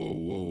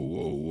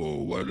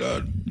 what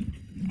that?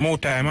 More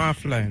time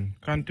offline.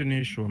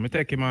 Continue show. Me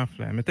take him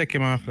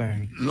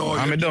offline. No,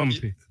 I'm a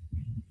dumpy.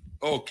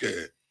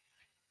 Okay.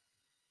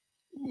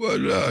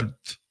 What that?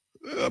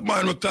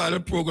 Man, we call the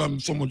program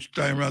so much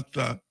time right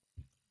there.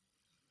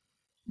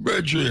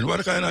 Brethren,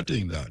 what kind of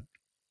thing that?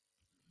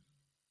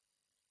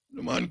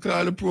 The man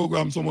call the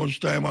program so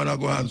much time and I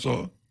go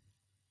answer.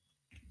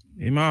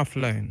 Him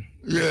offline.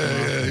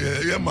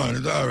 Yeah, man,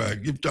 it's all right.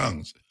 Give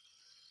thanks.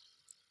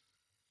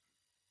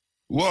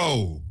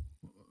 Wow.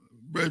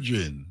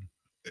 Brethren,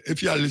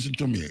 if you listen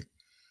to me,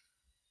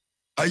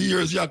 I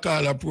hears you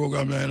call a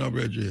program, you know,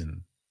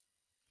 brethren.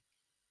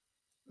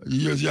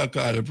 Here's your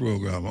call the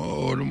program.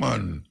 Oh, the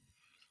man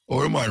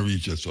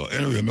reaches. So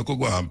anyway, I could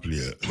go and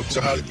play.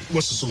 So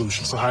what's the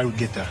solution? So how do we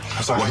get that?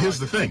 Well, here's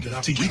the thing.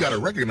 We got to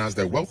recognize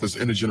that wealth is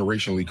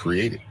intergenerationally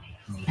created.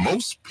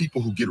 Most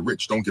people who get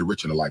rich don't get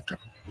rich in a lifetime.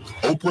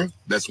 Oprah,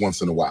 that's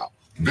once in a while.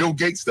 Bill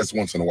Gates, that's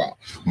once in a while.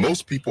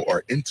 Most people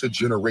are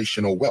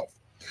intergenerational wealth.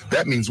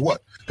 That means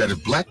what? That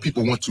if black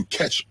people want to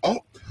catch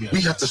up, we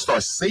have to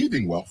start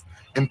saving wealth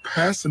and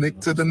passing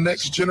it to the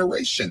next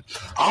generation.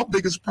 Our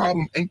biggest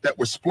problem ain't that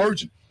we're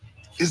splurging.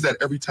 Is that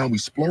every time we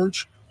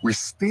splurge, we're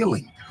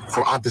stealing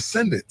from our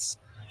descendants.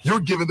 You're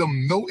giving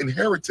them no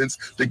inheritance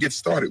to get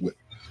started with.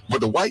 But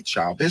the white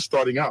child, they're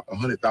starting out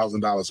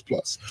 $100,000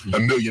 plus,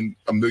 $1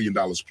 million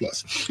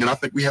plus. And I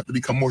think we have to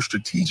become more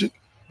strategic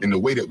in the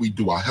way that we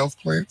do our health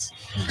plans,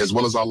 as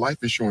well as our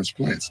life insurance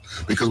plans.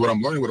 Because what I'm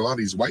learning with a lot of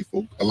these white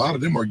folk, a lot of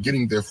them are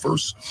getting their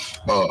first,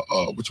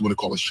 what you want to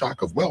call a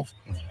shock of wealth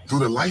through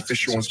the life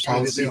insurance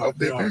policy of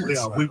their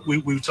parents.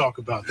 We talk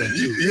about that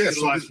too. Yeah,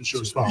 so life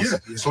insurance policy.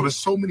 Yeah. So there's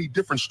so many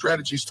different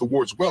strategies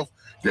towards wealth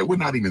that we're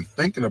not even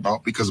thinking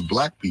about because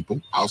black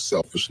people, our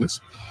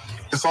selfishness,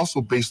 it's also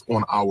based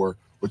on our,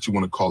 what you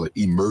want to call it,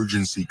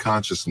 emergency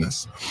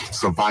consciousness,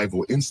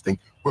 survival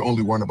instinct. We're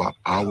only worrying about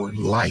our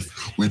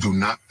life. We do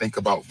not think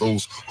about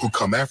those who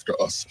come after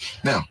us.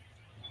 Now,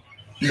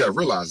 you got to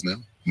realize now,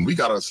 when we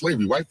got out of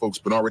slavery, white folks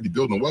been already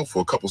building wealth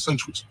for a couple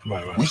centuries.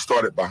 Right. We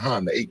started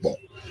behind the 8 ball,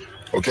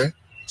 okay?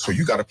 So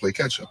you got to play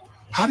catch up.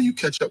 How do you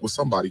catch up with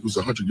somebody who's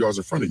 100 yards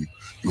in front of you?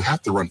 You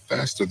have to run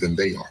faster than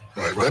they are.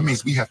 Right. That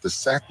means we have to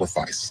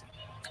sacrifice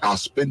our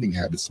spending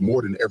habits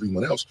more than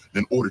everyone else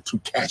in order to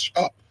catch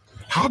up.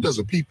 How does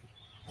a people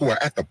who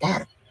are at the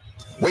bottom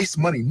waste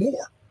money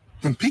more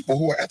than people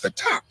who are at the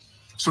top?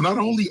 So not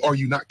only are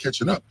you not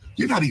catching up,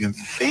 you're not even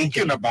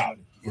thinking about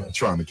it,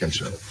 trying to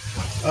catch up.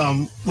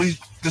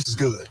 This is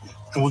good.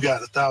 And we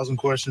got 1,000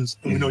 questions.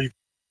 And we know you.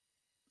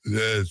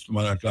 Yes,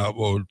 man, I talk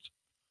about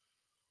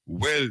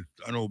wealth.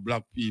 I know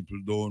black people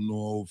don't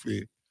know how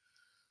to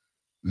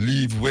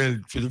leave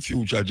wealth for the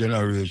future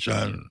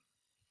generation.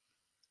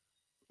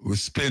 We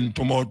spend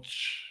too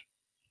much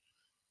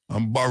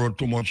and borrow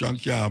too much and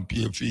can't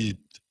pay for it.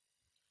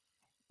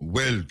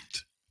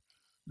 Wealth.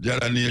 The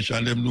other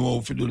nation, them know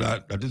how to do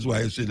that. That is why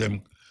I say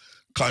them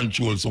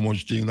control so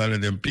much things and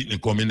then them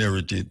picnic come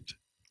inherit it.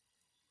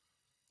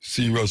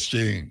 Serious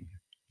thing.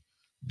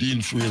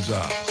 Dean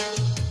Fraser.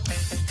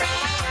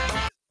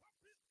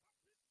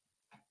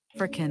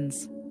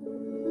 Africans.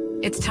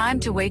 It's time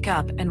to wake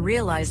up and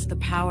realize the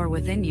power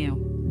within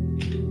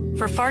you.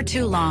 For far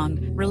too long,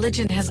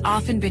 religion has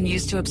often been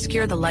used to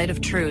obscure the light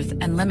of truth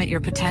and limit your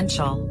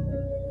potential.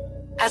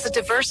 As a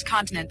diverse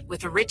continent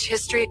with a rich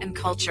history and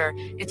culture,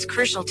 it's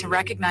crucial to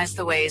recognize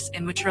the ways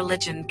in which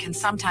religion can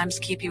sometimes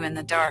keep you in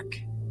the dark.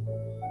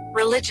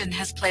 Religion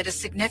has played a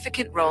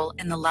significant role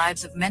in the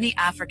lives of many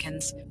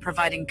Africans,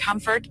 providing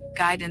comfort,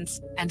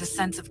 guidance, and a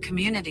sense of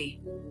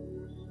community.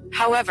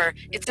 However,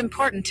 it's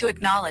important to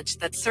acknowledge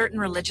that certain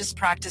religious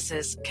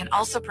practices can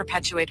also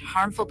perpetuate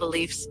harmful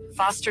beliefs,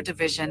 foster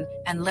division,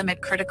 and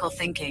limit critical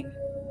thinking.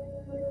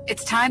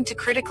 It's time to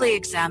critically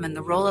examine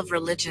the role of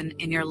religion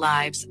in your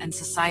lives and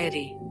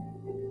society.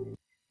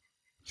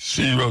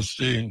 Serious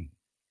thing.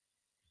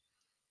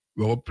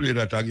 We will play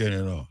that again,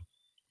 you know.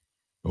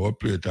 We will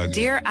play it again.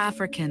 Dear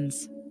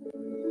Africans,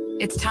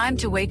 it's time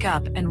to wake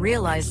up and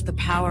realize the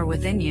power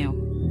within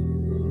you.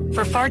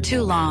 For far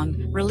too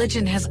long,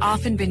 religion has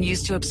often been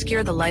used to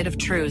obscure the light of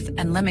truth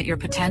and limit your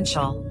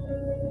potential.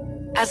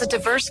 As a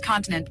diverse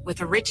continent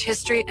with a rich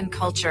history and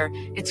culture,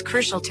 it's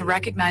crucial to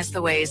recognize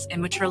the ways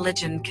in which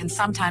religion can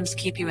sometimes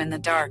keep you in the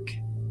dark.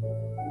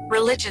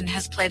 Religion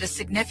has played a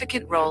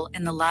significant role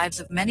in the lives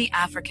of many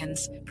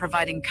Africans,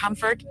 providing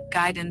comfort,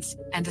 guidance,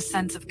 and a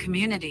sense of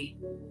community.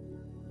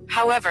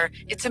 However,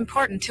 it's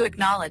important to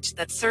acknowledge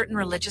that certain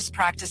religious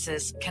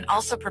practices can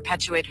also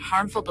perpetuate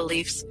harmful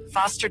beliefs,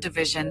 foster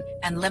division,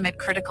 and limit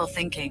critical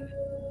thinking.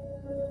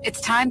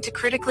 It's time to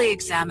critically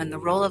examine the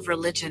role of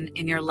religion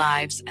in your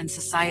lives and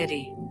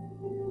society.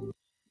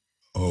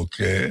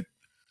 Okay.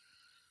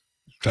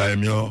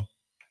 Time, yo.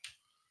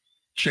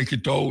 Check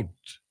it out.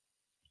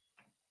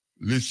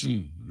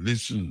 Listen.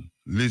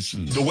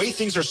 The way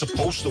things are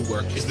supposed to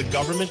work is the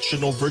government should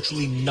know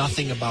virtually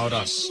nothing about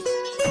us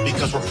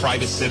because we're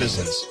private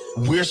citizens.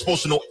 We're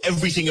supposed to know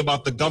everything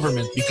about the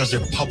government because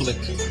they're public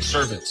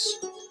servants.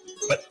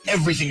 But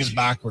everything is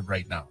backward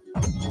right now.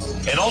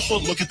 And also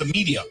look at the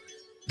media.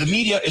 The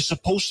media is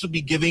supposed to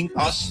be giving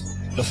us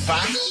the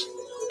facts,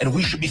 and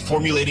we should be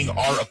formulating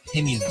our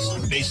opinions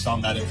based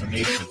on that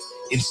information.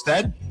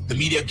 Instead, the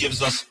media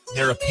gives us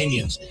their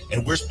opinions,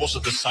 and we're supposed to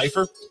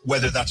decipher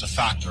whether that's a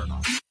fact or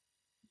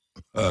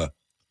not.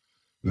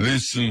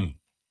 Listen.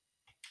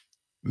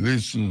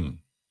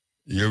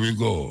 Here we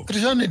go.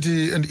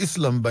 Christianity and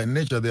Islam by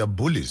nature, they are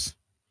bullies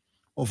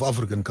of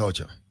African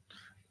culture.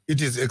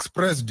 It is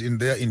expressed in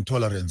their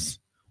intolerance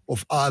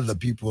of other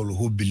people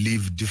who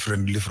believe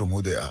differently from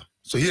who they are.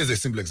 So here's a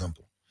simple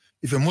example.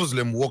 If a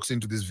Muslim walks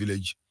into this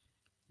village,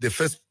 the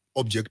first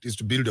object is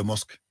to build a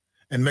mosque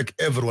and make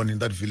everyone in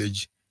that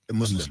village a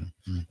Muslim.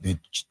 It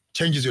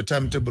changes your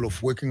timetable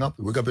of waking up.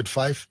 You wake up at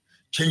 5,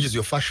 changes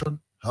your fashion,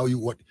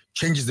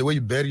 changes the way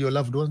you bury your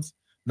loved ones.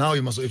 Now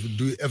you must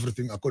do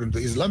everything according to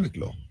Islamic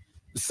law.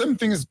 The same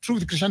thing is true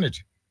with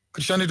Christianity.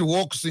 Christianity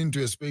walks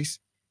into a space,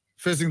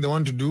 first thing they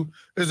want to do,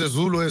 as a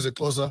Zulu, as a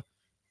Xhosa,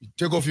 you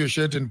take off your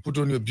shirt and put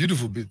on your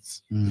beautiful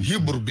beads.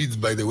 Hebrew beads,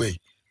 by the way,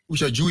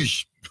 which are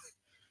Jewish.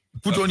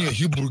 Put on your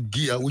Hebrew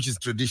gear, which is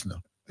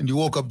traditional, and you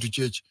walk up to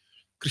church.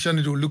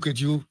 Christianity will look at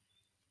you.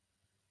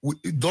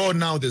 Though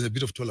now there's a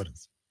bit of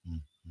tolerance,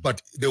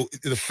 but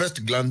the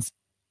first glance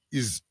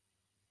is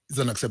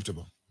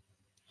unacceptable,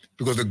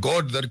 because the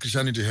God that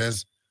Christianity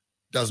has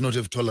does not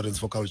have tolerance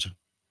for culture.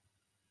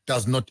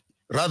 Does not.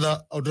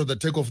 Rather, I'd rather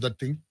take off that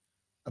thing,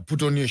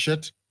 put on your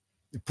shirt,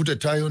 put a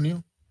tie on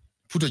you,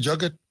 put a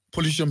jacket,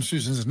 polish your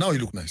shoes, and say, now you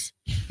look nice.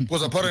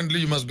 Because apparently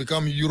you must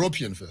become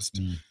European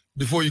first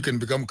before you can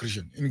become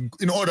Christian.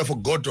 In order for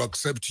God to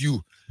accept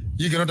you,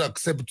 he cannot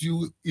accept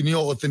you in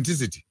your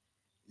authenticity.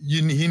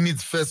 He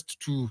needs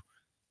first to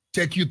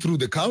take you through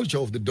the culture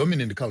of the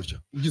dominant culture,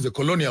 which is the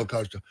colonial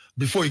culture,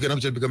 before you can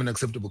actually become an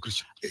acceptable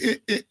Christian.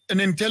 An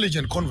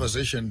intelligent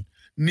conversation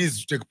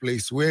needs to take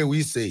place where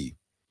we say,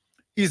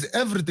 is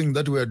everything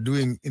that we are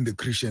doing in the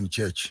Christian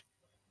church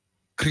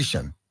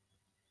Christian?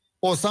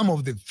 Or some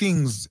of the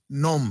things,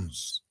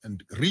 norms,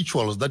 and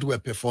rituals that we're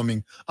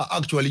performing are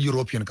actually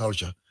European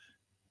culture,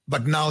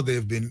 but now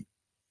they've been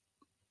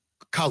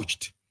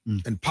couched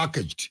and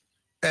packaged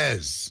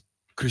as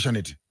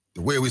Christianity.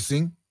 The way we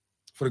sing,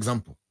 for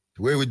example,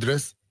 the way we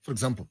dress, for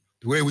example,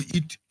 the way we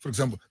eat, for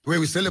example, the way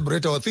we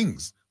celebrate our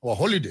things, our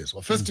holidays,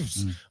 our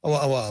festivals,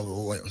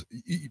 our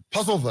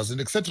Passovers, and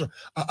etc.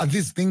 Are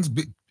these things,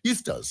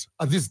 Easters,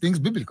 are these things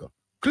biblical?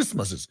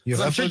 Christmases. You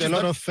have a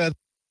lot of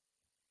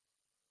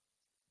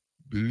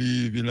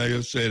Believe in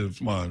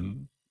yourself,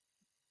 man.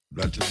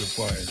 That is the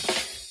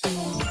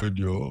point. With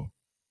you.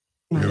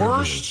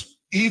 Worst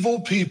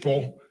evil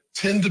people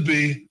tend to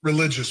be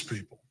religious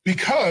people,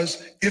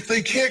 because if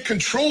they can't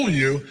control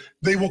you,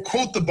 they will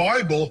quote the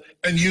Bible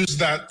and use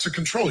that to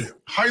control you.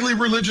 Highly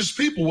religious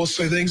people will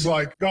say things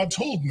like, God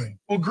told me.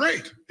 Well,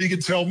 great. He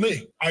could tell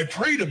me. I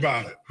prayed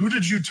about it. Who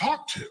did you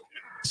talk to?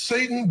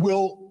 Satan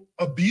will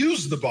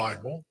abuse the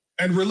Bible,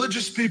 and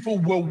religious people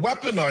will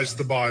weaponize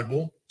the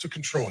Bible to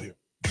control you.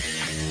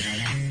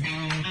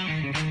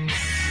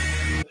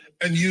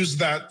 And use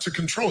that to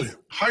control you.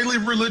 Highly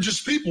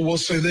religious people will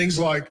say things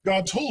like,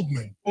 God told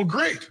me. Well,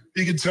 great.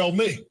 He could tell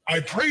me. I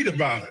prayed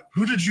about it.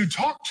 Who did you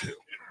talk to?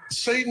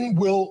 Satan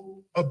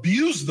will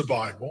abuse the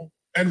Bible,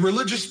 and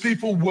religious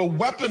people will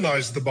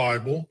weaponize the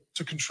Bible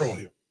to control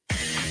you.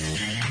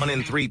 1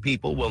 in 3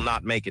 people will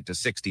not make it to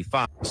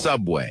 65.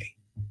 Subway.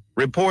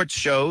 Reports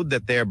showed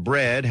that their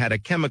bread had a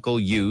chemical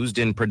used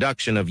in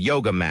production of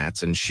yoga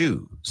mats and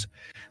shoes.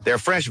 Their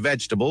fresh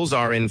vegetables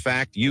are, in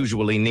fact,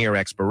 usually near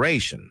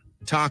expiration.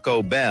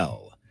 Taco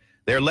Bell.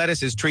 Their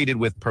lettuce is treated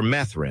with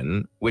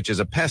permethrin, which is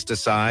a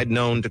pesticide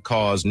known to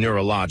cause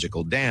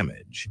neurological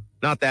damage.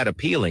 Not that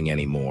appealing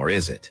anymore,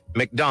 is it?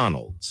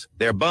 McDonald's.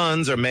 Their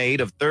buns are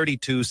made of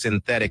 32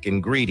 synthetic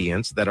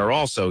ingredients that are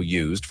also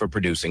used for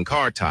producing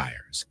car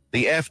tires.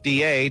 The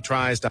FDA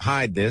tries to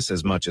hide this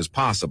as much as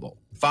possible.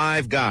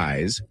 Five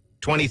Guys.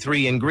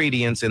 23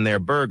 ingredients in their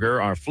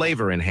burger are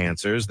flavor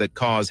enhancers that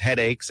cause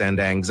headaches and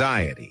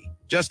anxiety.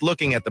 Just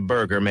looking at the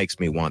burger makes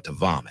me want to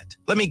vomit.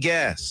 Let me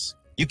guess.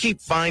 You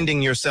keep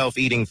finding yourself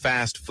eating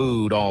fast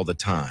food all the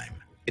time.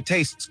 It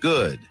tastes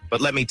good,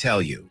 but let me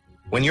tell you,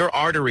 when your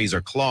arteries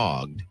are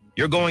clogged,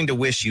 you're going to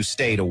wish you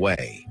stayed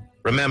away.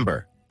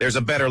 Remember, there's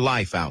a better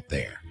life out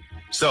there.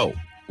 So,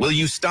 will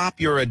you stop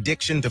your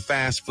addiction to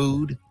fast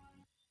food?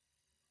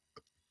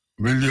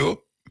 Will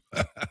you?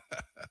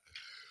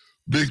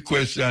 Big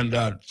question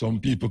that some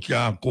people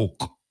can't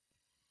cook.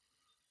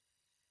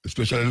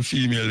 Especially the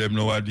female them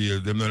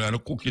nowadays. Them not in the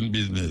cooking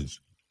business.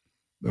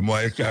 The more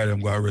I carry them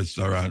go to a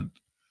restaurant,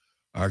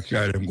 I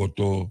carry them go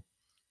to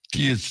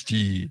TST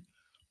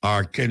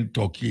or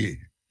Kentucky.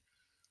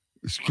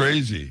 It's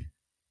crazy.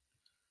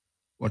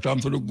 What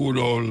happened to the good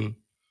old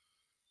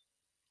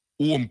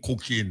home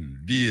cooking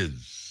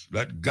days?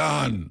 That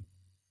gone.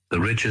 The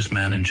richest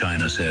man in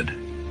China said,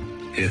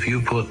 if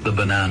you put the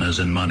bananas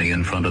and money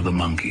in front of the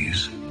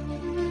monkeys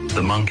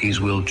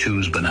will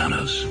choose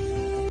bananas,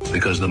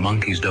 because the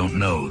monkeys don't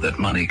know that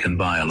money can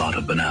buy a lot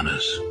of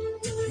bananas.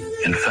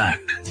 In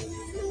fact,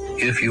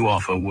 if you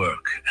offer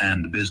work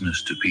and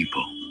business to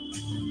people,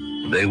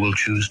 they will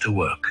choose to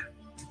work.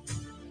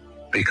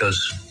 Because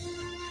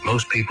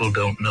most people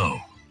don't know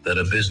that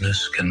a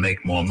business can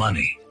make more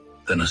money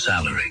than a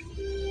salary.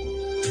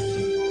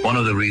 One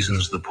of the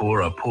reasons the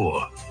poor are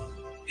poor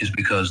is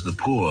because the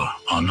poor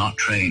are not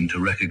trained to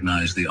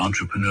recognize the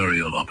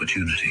entrepreneurial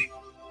opportunity.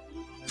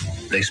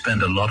 They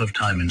spend a lot of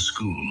time in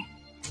school,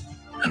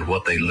 and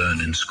what they learn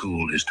in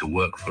school is to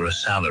work for a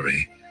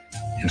salary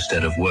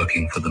instead of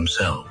working for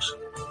themselves.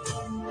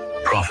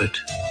 Profit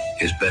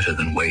is better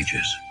than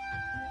wages,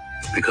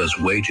 because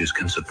wages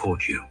can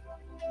support you,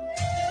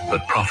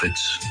 but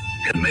profits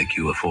can make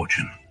you a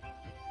fortune.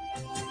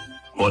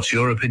 What's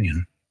your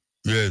opinion?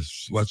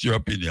 Yes, what's your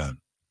opinion?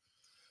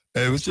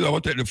 We still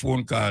have to take the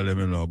phone call them,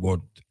 you know, but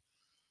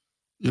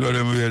you know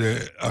them really,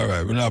 all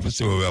right, we don't have to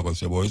say what we're going to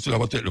say, but we still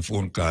have to take the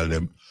phone call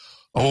them.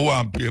 And we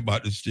want to play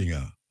about this thing,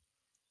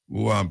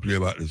 we want to play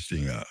about this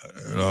thing,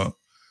 you know.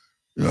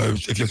 You know,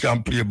 if you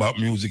can play about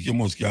music, you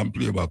must can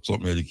play about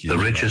something education.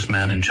 The richest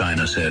man in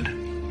China said,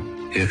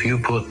 if you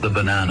put the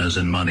bananas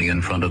and money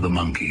in front of the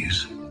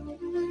monkeys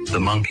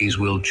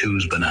will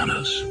choose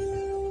bananas,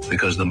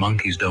 because the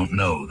monkeys don't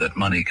know that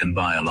money can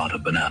buy a lot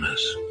of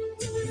bananas.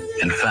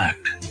 In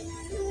fact,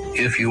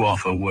 if you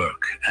offer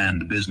work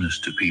and business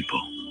to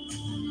people,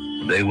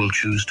 they will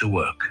choose to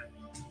work.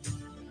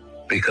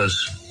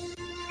 Because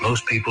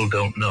most people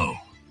don't know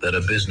that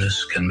a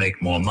business can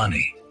make more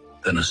money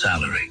than a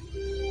salary.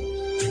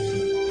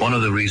 One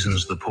of the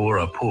reasons the poor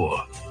are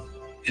poor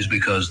is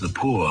because the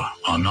poor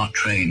are not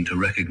trained to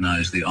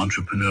recognize the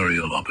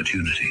entrepreneurial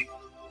opportunity.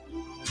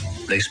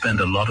 They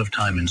spend a lot of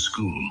time in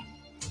school,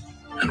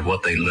 and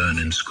what they learn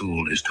in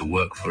school is to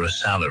work for a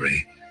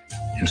salary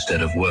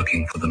instead of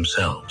working for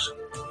themselves.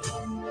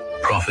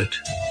 Profit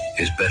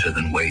is better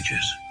than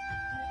wages,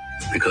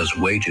 because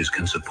wages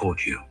can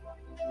support you,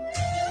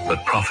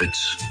 but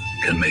profits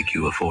can make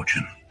you a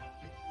fortune.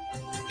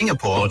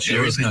 Singapore,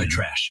 there is no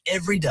trash.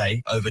 Every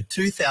day, over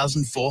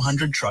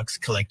 2,400 trucks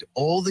collect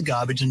all the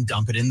garbage and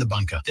dump it in the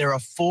bunker. There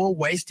are 4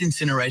 waste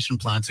incineration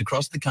plants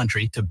across the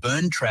country to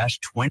burn trash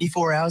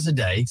 24 hours a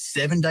day,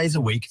 7 days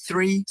a week,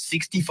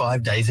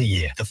 365 days a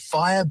year. The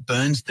fire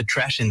burns the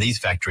trash in these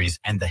factories,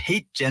 and the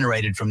heat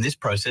generated from this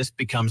process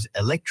becomes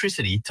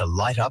electricity to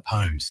light up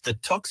homes. The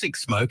toxic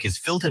smoke is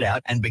filtered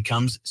out and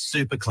becomes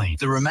super clean.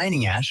 The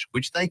remaining ash,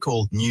 which they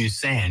call new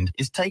sand,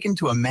 is taken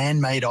to a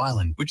man-made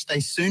island, which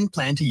they soon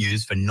plan to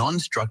use for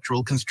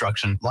non-structural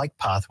construction like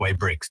pathway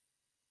bricks.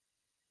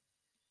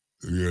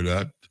 You hear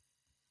that?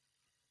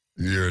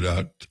 You hear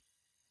that?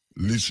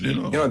 Listening.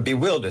 You know, it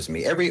bewilders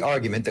me. Every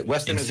argument that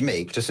Westerners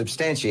make to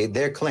substantiate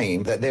their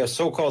claim that their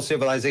so-called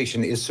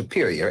civilization is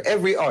superior,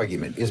 every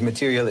argument is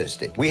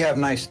materialistic. We have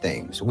nice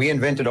things. We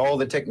invented all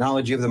the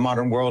technology of the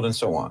modern world and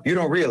so on. You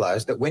don't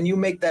realize that when you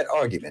make that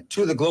argument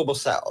to the global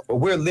south, where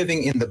we're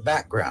living in the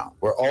background,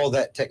 where all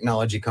that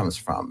technology comes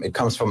from, it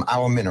comes from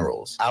our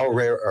minerals, our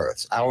rare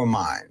earths, our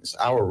mines,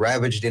 our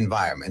ravaged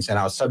environments, and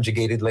our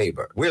subjugated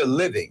labor. We're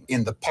living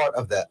in the part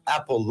of the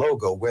Apple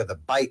logo where the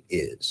bite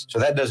is. So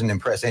that doesn't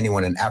impress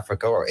anyone in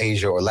Africa or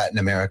Asia or Latin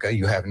America.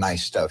 You have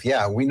nice stuff.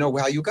 Yeah, we know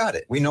how you got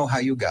it. We know how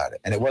you got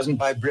it. And it wasn't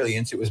by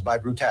brilliance, it was by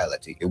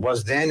brutality. It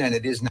was then and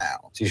it is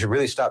now. So you should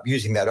really stop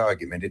using that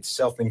argument. It's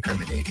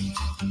self-incriminating.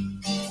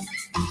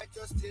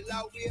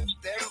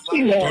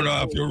 Turn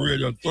off your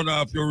radio. Turn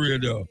off your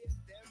radio.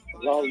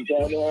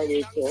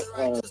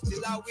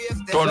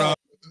 Turn off.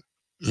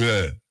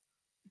 Yeah.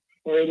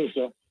 Where is it,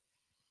 sir?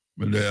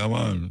 But there,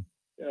 man.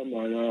 Yeah,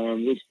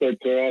 man.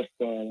 Respect to Rasta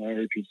and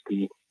Heritage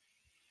School.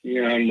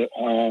 Yeah,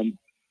 and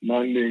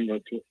Mandingo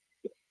too.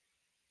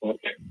 But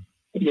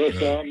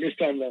there's a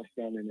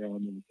misunderstanding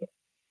here.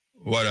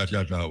 What are you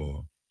talking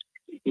about?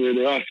 With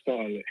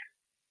Rasta.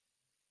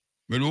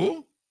 With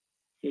who?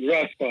 With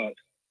Rasta.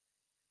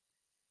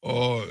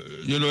 Oh,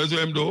 you know his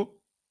name though?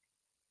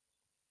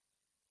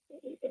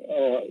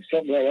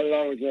 Something like a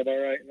language that I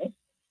write, no?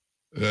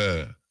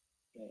 Yeah.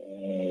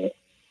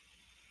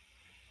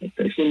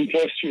 It's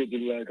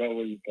frustrating like I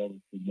was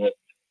talking, but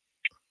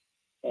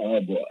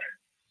boy.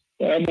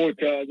 I'm out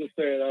just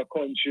saying our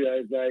country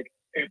is like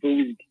every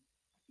week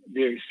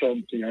there's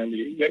something, and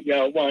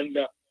you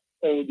wonder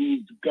how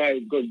these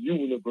guys got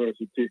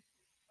university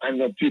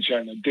and a teacher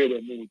and a dead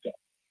motor.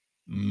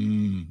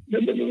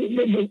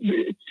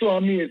 It's so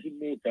amazing,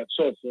 motor.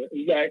 Trust me.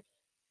 It's like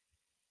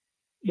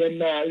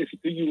when I listen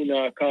to you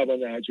now,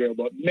 carbonated,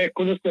 but make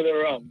us tell the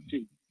wrong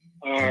thing.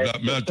 Or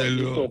that may I tell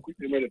you. So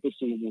quickly ready to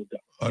sue motor.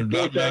 And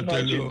that may I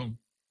tell you.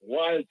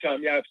 Wild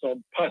time, you have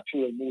some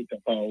patrol motor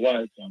for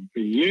wild time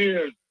for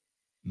years.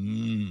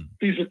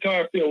 Piece of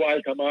tar for a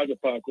wild time, all the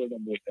park with the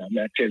motor,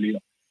 may I tell you.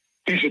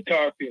 Piece of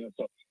tar for you,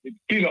 so it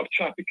build up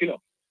traffic, you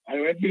know.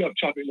 And when you build up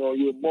traffic, you know,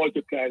 you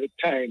multiply the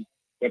time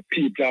where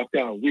people have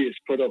to waste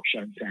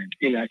production time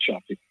in that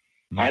traffic.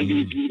 And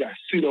these leaders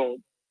sit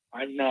down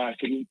and now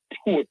it's an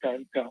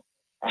important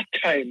a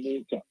time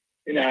motor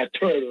in a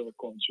third of the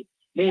country.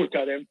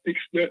 Motor them fix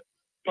the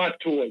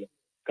patrol.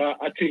 Because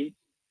I think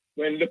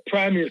when the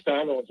Prime Minister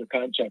announced the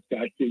contract,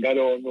 I think, I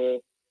don't know,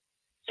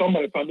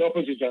 somebody from the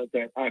opposition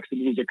side asked him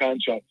to use the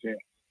contract there.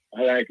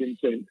 And like him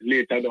said,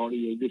 later down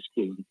he will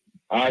disclose.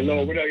 I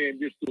know we're not going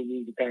to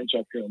disclose the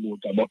contract here,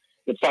 motor, but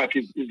the fact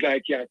is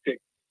like you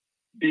take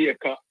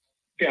Baker,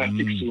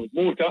 fix road.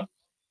 Motor,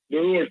 the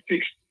road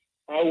fixed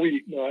a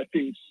week now, I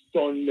think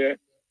Sunday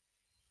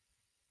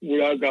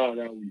we are gone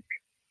a week.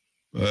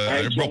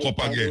 It broke up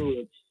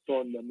again.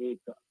 Sunday,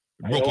 motor.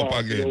 Broke up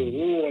again. The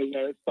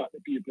whole start the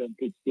people and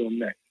put stone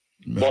neck.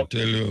 But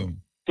tell you.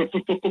 Put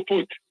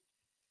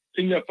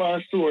in the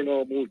fast store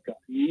now, motor.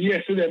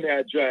 Yesterday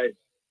I drive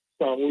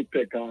from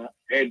Woodpecker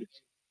head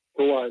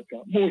to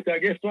Walter. Motor,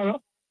 guess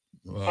what?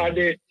 And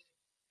the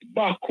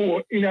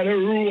backhoe in the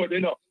road,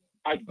 you know.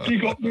 I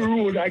dig up the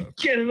road, I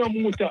get in the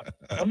motor.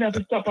 I'm going to have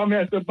to stop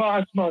and the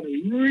boss man.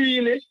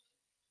 Really?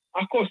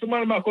 I cost the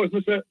man, because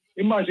I said,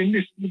 imagine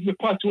this, the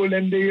patrol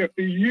them there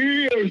for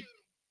years.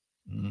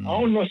 I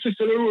don't know,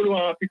 sister the road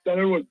want to fix on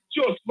the road.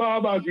 Just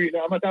Barbara Green.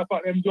 I'm matter of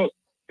fact, them just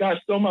got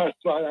some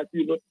asphalt that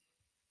even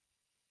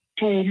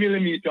 2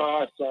 millimeter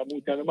asphalt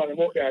motor. The man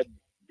out there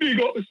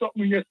big up with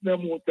something yesterday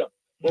motor.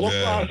 But what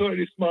pass out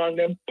this man,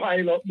 them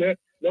pile up the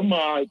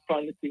mall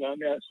pan the thing,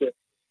 and I say,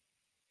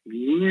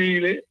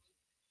 really?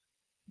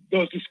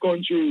 Does this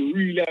country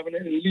really have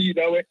a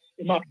leader where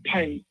it might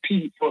find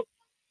people?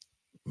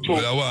 So,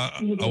 I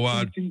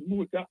want.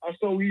 Motor.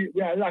 So we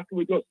are lucky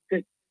we just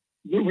take.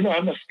 We don't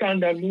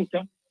understand that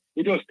motor.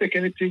 We just take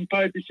anything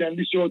politician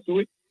this show to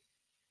it.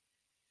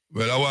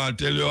 Well, I want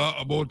to tell you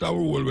about a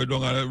rule we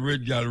don't have a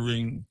red girl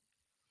ring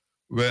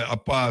where I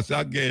pass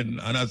again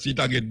and I see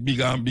it get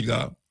bigger and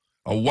bigger.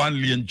 A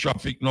one-lane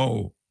traffic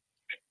now.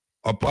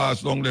 I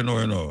pass long there now,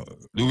 you know.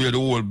 The way the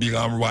whole big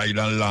and wide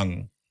and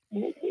long.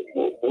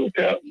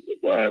 Motor,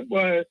 why?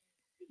 I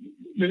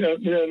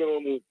don't know,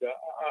 motor.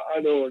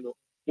 I don't know.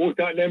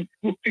 Motor, them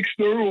who fix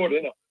the road,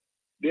 you know.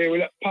 They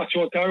will patch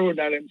out the road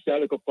and them say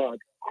like a park,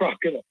 crack,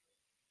 you know.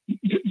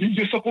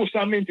 You're supposed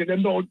to maintain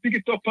them now. Dig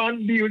it up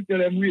and deal with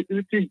them, wait till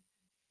the thing.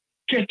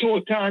 Get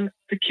out and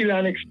to kill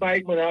an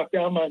excitement after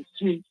a man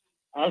swing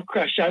and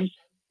crash. And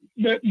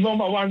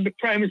number one, the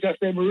Prime Minister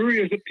said,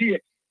 raise the pay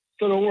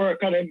so the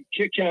worker them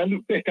can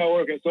do better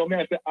work. And so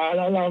I say,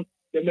 all along,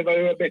 they never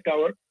do a better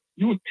work.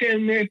 You tell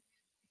me,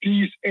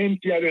 these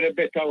empty are doing a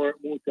better work,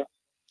 motor.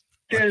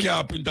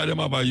 Carpenter, them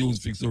have a use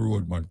fix the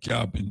road, man.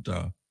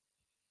 Carpenter.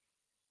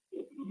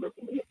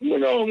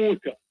 No,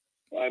 motor.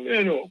 I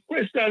mean, no.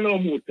 Question no,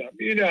 motor.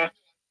 You know,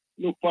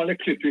 look for the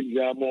clippings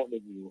there, Mountain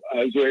View.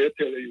 As well, you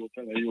tell you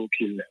you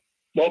kill them.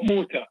 But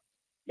motor,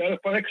 now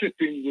for the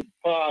clippings with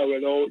power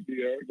out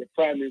there, the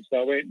Prime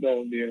Minister went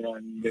down there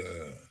and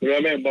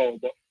remember.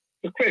 But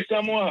the question I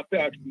want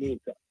to ask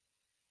motor,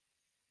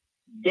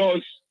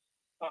 does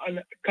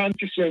a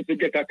constituency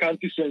get a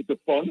constituency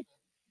fund?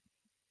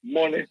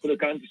 Money for the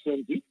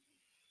constituency?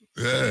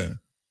 Yeah.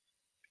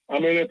 I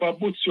mean, if I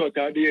put short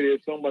idea,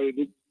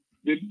 somebody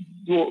they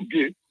don't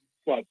get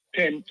what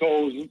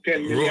 10,000,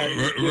 10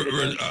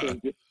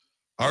 million.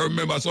 I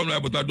remember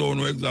something, but I don't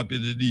know exactly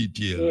the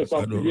details.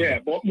 But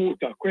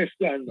motor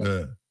question.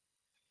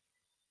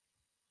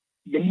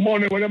 The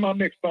money when them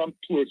make from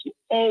tours,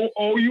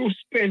 how you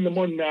spend the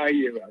money now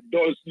here?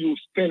 Does you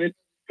spend it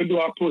to do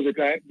a project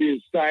like this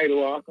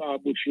sidewalk or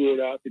bush road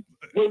or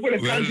where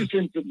the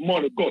constituency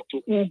money got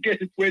to? Who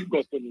get it where it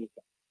got to,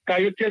 motor?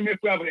 Can you tell me if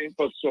we have an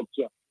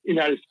infrastructure in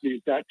this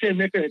place? Tell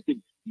me if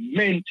anything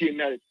maintain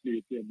that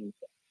place here,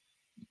 motor.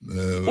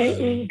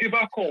 Who give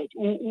account?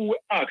 Who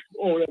ask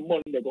all the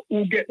money they go?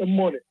 Who get the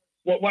money?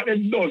 What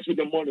them does with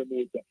the money,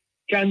 motor?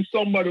 Can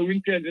somebody who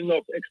intends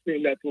enough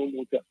explain that to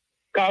me?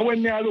 Because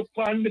when I look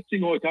on the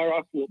thing out of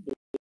Rockford,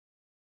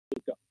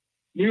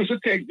 we used to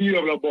take the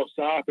other bus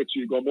after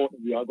you go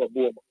Mountain View and go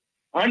Boma.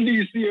 And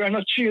these here are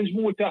not change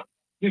motor.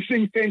 The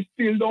thing thing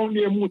still down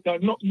there motor,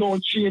 not no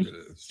change.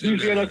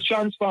 These here are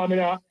transforming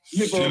a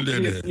live out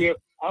place here.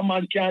 A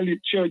man can't live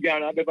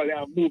Churgan and Beverly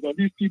and move. And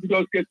these people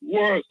just get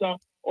worse.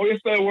 Or you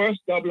spell worse,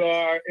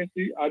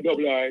 W-R-S-E or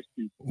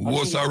W-R-S-T?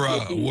 What's a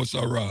raw?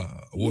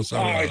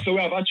 Alright, so we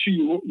have a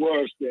three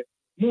worse there.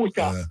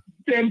 Motor,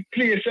 them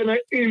place and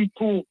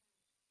improve.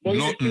 But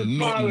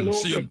nothing,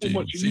 same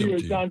thing.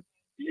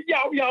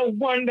 You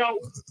wonder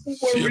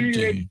what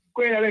really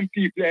going at them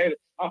people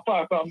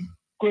apart from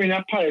going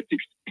at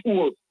politics,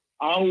 poor,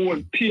 and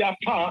own pay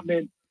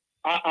apartment,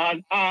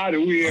 and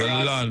hardware,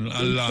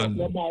 and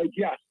land.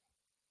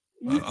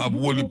 I've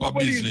won for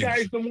business. These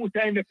guys don't move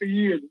time there for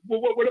years.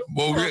 But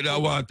wait, I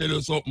want to tell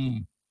you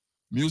something.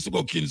 I used to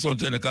go Kingston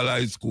Technical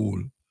High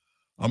School.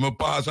 I'm a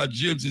pass at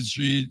James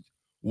Street,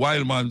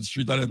 Wildman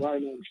Street,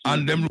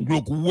 and them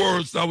look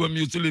worse than when we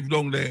used to live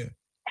down there.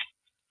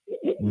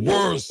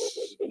 Worse.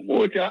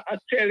 I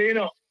tell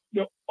you,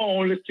 the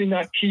only thing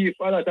I keep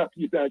a lot of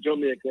people in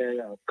Jamaica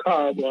now,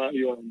 carbon and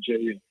you and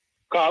Jay.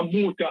 Because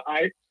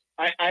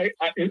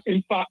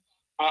in fact,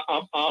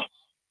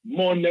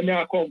 Monday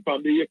I come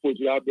from the airport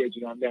to the bridge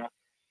and there,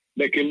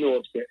 make him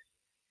know, say,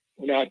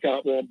 when I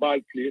talk about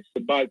bad place,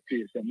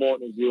 the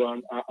Mountain View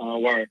and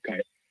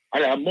Warakite.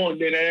 And on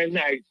Monday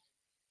night,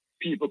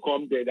 people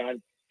come dead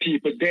and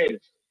people dead.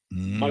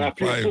 And I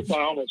play football,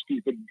 how much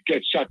people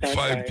get shot and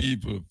 5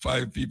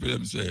 people,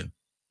 them say.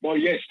 But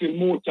yes, the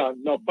motor,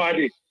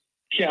 nobody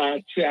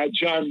can say a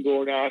John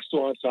Brown or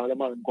so and so, the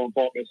man come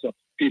up and so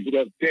people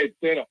just dead,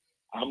 you know.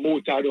 And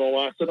motor don't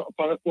want to set up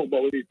on the phone,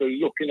 but people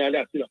looking at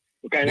that, you know.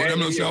 But them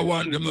not say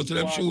one, them not say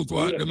them shoot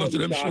one, them not say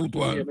them shoot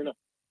one.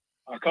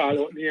 I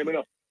call out name, you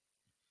know.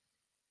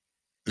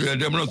 Yeah,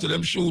 them not say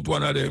them shoot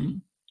one of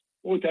them.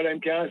 Most of them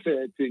can't say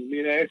anything.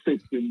 Me not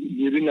assisting,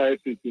 you didn't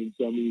assisting,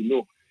 so me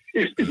know.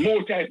 If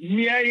more times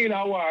me in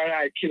a war and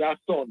I kill a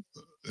son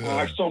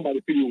or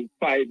somebody for you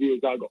 5 years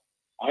ago,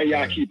 and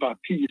you keep a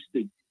peace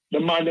thing. The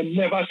man them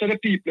never said the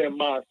people in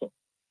master.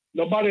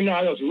 Nobody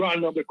now just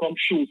randomly come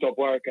shoot up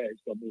workers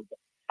for motor.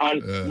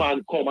 And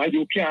man come and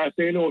you can't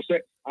say no,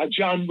 say a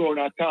John Brown,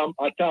 a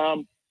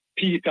Tom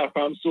Peter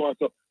from so and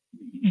so.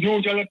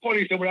 Usually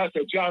police would have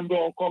said John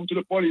Brown come to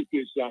the police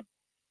station.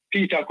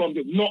 Peter come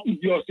to nothing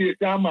you see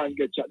that man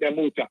get shot their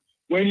motor.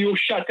 When you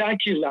shot and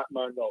kill that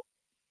man now,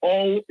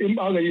 all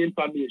other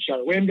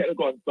information, when get the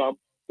gun from,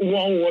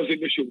 one was in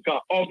the shoot.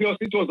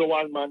 Obviously it was the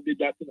one man did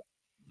that.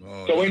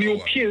 So when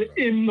you kill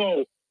him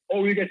now,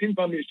 or you get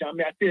information,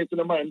 I say to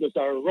the man just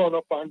run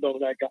up and down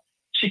like a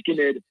chicken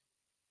head.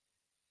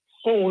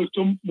 Fall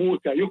to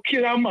motor. You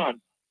kill a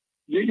man.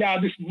 You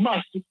have this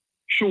massive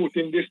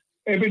shooting, this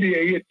every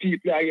day 8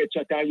 people I get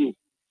shot at you.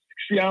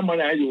 See a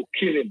man and you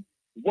kill him.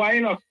 Why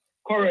not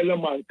corral the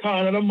man,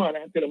 corner the man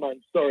and tell the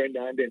man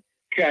surrender and then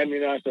climb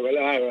in and say, well,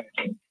 all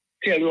right.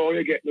 Tell you how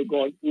you get the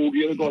gun, who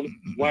get the gun,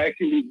 why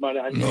kill this man.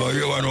 And no,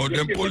 you know,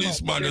 them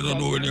policemen, they don't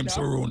know when them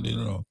surrounding,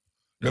 you know.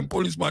 Them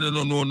policemen, they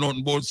don't know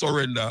nothing about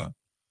surrender.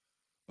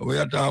 We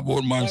are talking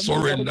about man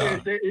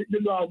surrender. They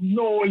don't have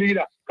no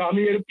leader. Come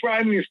here, the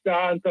Prime Minister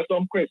answer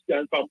some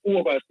questions from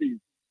overseas.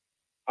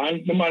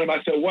 And the man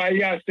might say, why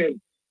you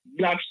send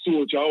black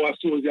soldier, our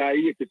soldier are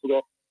 80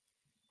 for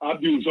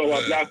abuse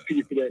our black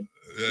people then.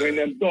 When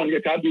them don't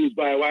get abused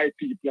by white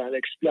people and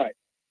exploit.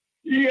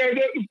 Here,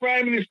 the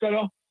Prime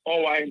Minister,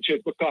 our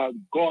interest because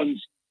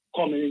guns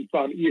coming in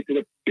from here to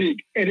the big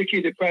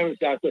educated Prime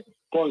Minister,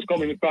 guns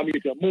coming in from here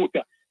to the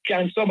motor.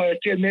 Can somebody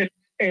tell me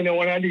any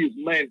one of these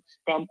men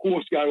from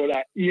Coast Guard with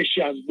an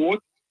Asian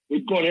boat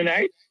with gun in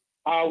it?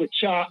 Or we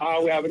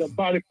having a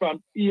body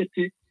from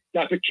 80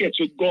 that we catch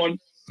with gun?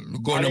 The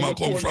gun them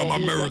come from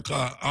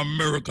America.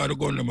 America, the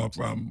gun them are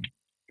from.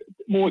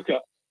 Motor.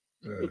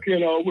 You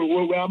know,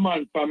 we're a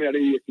man from the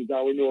 80s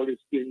and we know this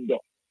thing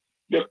though.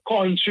 The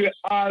country,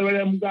 all of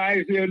them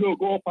guys here, look,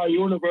 go up at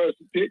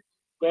university,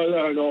 go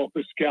learn how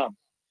to scam.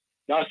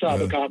 That's all,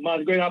 because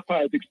man going to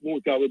politics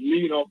motor with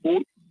lean up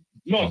boat.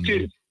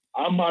 Nothing.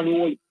 A man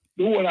who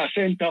the whole of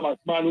St. Thomas,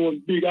 man who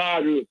big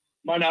hardware,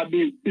 man a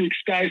big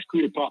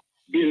skyscraper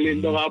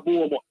building down a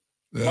Boma.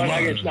 Man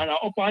I get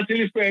up until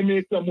the Prime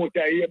Minister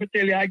motor here, but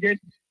tell you again,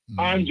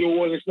 Andrew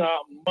Wallace now,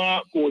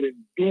 Mark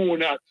Golden, do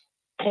not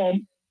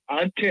come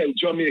and tell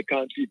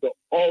Jamaican people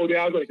how they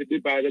are going to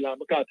divide the land,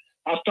 because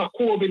after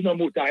COVID, no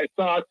motor, I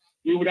thought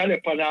we would have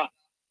left on a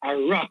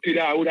rapid,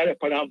 I would have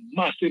left on a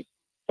massive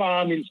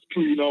farming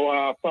spree,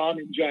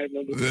 farming drive.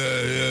 No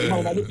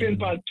motor. It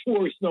depends on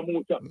tourists, no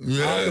motor. And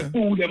the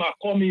food, them are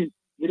coming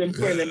with them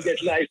when them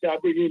get lice, they are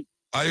bringing.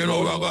 You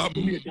know what?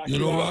 You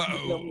know what?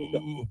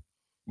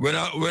 When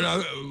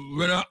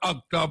I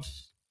act of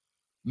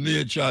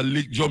nature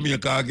lick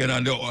Jamaica again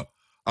and the or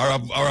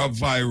a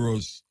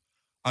virus,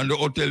 and the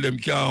hotel them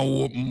can't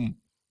open.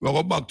 We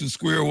go back to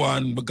square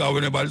one because we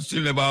never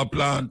still never a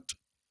plant.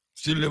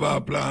 Still never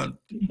a plant.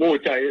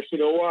 Both you see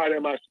the water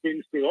my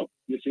spring up.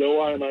 You see the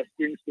water my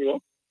spring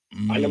up.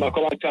 And them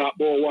come and talk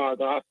about war,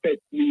 going to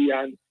affect me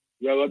and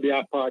we're going to be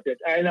a part of it.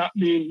 I not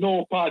being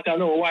no part of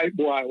no white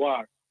boy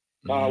war.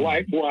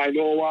 White boy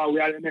no war, we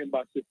are the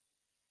members.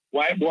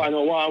 White boy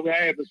no war, we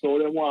are able, so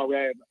them war, we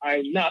are able.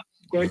 I'm not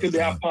going to be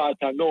a part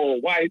of no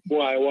white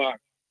boy war.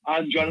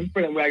 And John and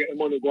friend, we get the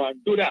money go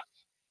and do that.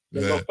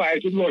 They go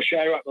fight with Russia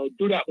right now.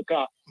 Do that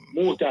because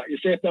Muta, you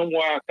say them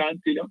war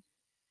continue.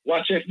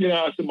 Watch if you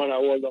know some man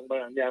hold on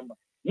man and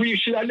we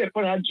should have left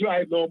on a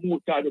drive no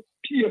Muta to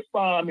pure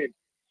farming.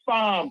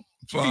 Farm,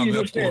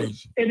 of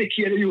course.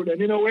 Educate the youth.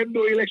 And you know when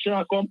the election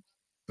come,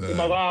 they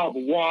might have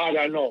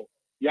water now.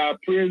 Yeah,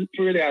 pray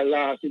their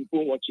last in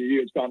too much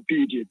years from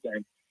PG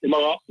time. They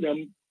might have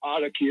them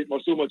allocate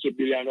so much a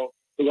billion now.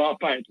 They go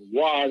find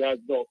water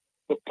now.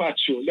 For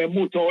patrol. They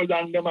move all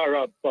down them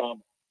around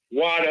farm.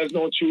 Waters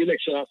no true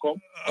election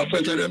come. I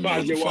bet them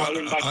back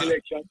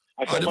election.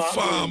 And the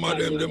farmer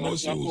them they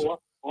must use.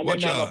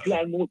 Watch out.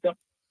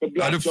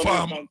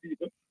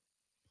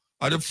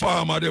 And the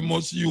farmer they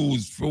must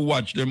use for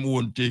watch them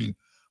own thing.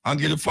 And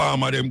give the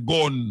farmer them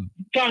gun.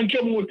 Thank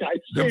you, Muta.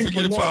 Them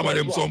give the farmer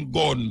them some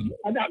gun.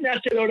 And that me I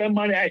tell them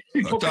money. I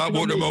talk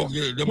about them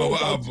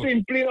have.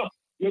 Simply enough.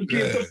 You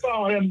give the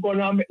farmer them gun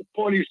and make the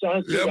police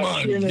and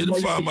man. Give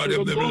the farmer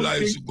them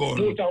lives gun.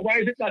 Muta, why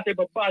is it not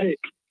everybody?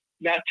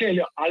 I tell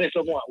you, unless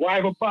someone, why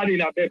everybody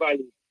in a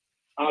Beverly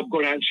have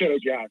gun and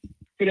church yard?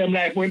 For them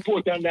life more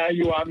important than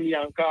you and me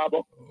and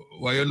Cabo.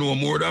 Why you know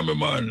more than me,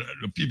 man?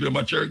 The people in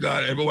my church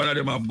God, every one of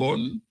them have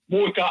gun.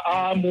 Muta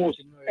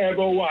almost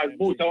everyone.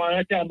 Muta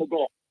one time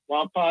ago.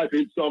 One part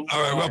with some.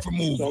 All right, we have to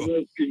move.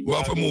 We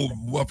have to move.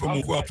 We have to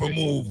move. We have to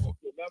move.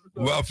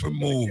 We have to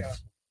move.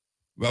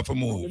 We have to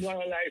move. We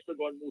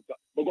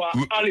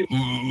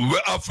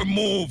have to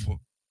move.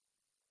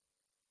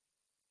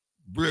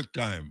 Break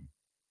time.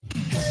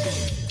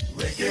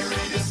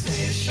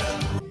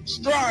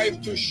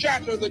 Strive to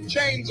shatter the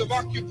chains of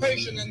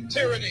occupation and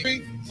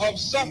tyranny, of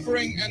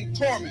suffering and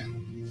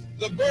torment.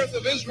 The birth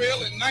of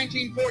Israel in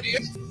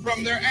 1948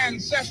 from their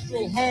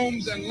ancestral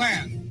homes and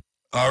land.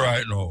 All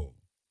right, now.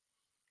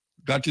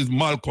 That is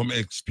Malcolm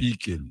X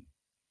speaking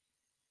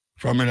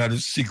from in the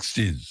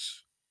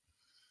 60s.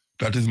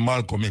 That is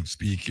Malcolm X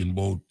speaking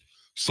about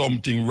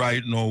something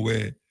right now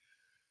where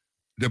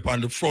they're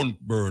on the front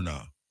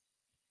burner.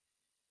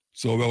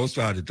 So we'll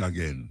start it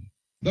again.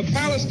 The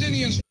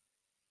Palestinians.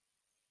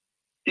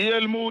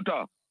 El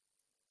Muta.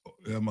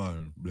 Yeah,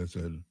 man.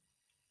 Blessed.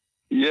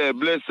 Yeah,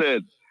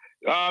 blessed.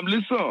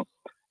 Listen.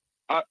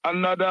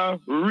 Another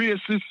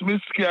racist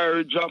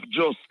miscarriage of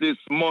justice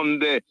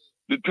Monday,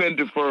 the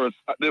 21st,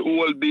 at the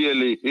Old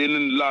Bailey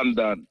in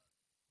London.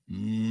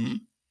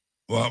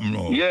 What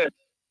no? Yeah.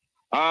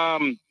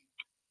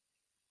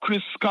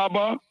 Chris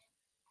Cabba,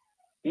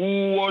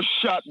 who was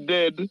shot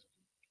dead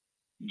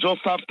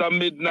just after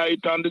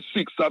midnight on the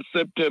 6th of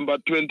September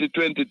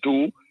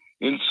 2022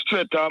 in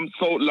Streatham,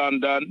 South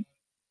London,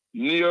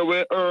 near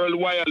where Earl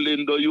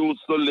Wirelindo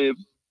used to live.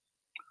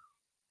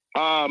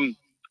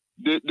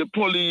 The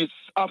police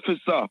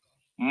officer,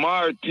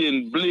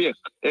 Martin Blake,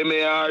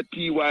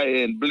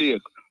 Martyn,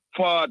 Blake,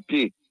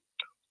 40,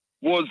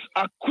 was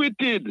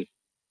acquitted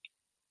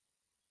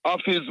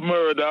of his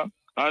murder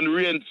and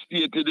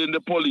reinstated in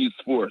the police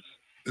force.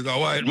 Is a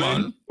white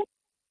man?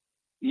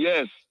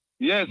 Yes.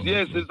 Yeah.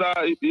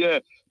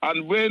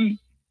 And when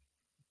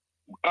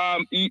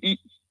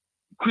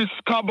Chris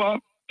Cabba,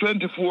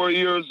 24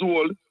 years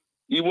old,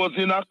 he was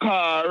in a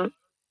car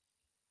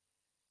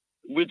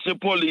which the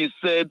police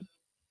said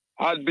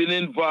had been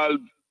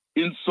involved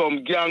in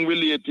some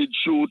gang-related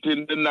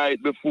shooting the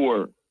night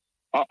before,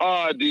 a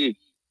Audi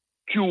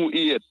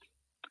Q8.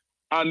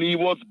 And he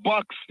was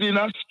boxed in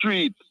a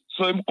street,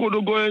 so he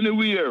couldn't go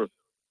anywhere.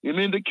 Him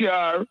in the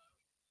car,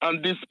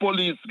 and this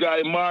police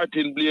guy,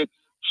 Martin Blake,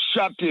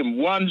 shot him,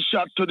 one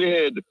shot to the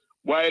head,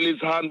 while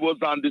his hand was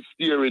on the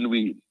steering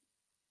wheel.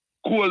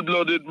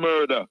 Cold-blooded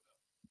murder.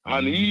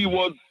 And he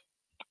was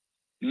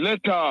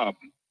let off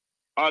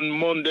on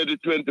Monday the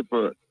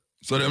 21st.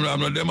 So they have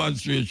no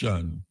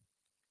demonstration?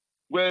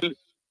 Well,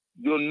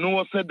 you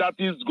know said that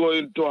is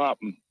going to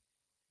happen.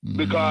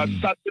 Because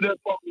Saturday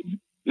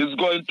is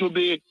going to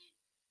be,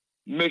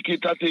 make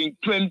it, I think,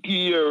 20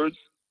 years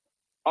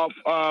of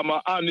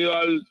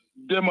annual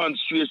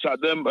demonstration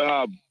them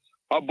have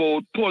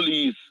about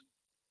police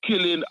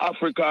killing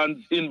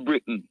Africans in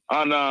Britain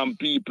and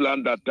people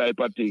and that type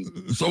of thing.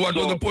 So what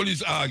was the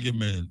police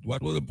argument?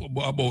 What was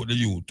about the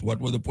youth? What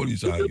was the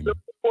police argument?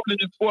 The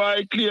police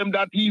boy claimed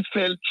that he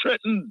felt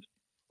threatened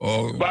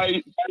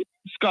by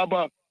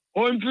Scabba.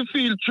 How if you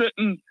feel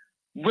threatened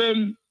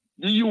when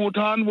the youth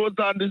hand was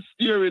on the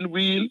steering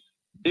wheel,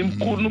 him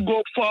couldn't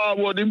go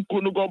forward, him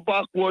couldn't go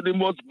backward, he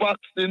was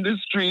boxed in the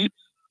street,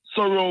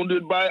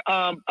 surrounded by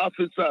armed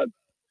officers.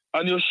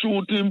 And you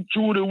shoot him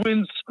through the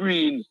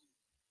windscreen.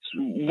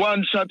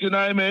 One shot in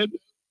his head.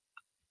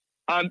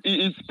 And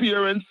his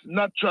parents,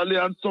 naturally,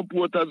 and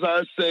supporters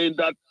are saying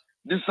that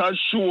this has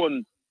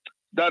shown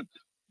that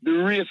the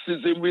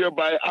racism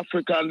whereby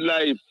African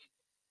life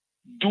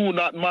do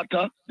not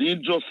matter, the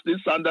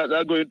injustice, and that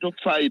they're going to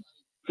fight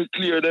to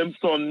clear them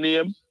son's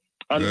name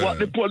And what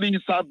the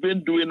police have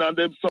been doing and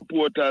them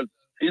supporters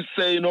is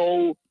saying,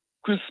 oh,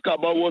 Chris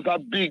Kaba was a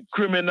big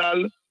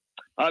criminal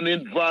and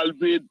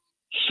involved with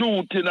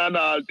shooting and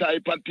all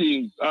type of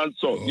things and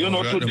so,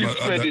 to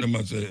discredit.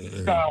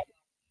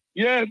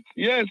 Yes.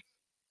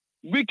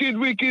 Wicked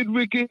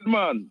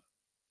man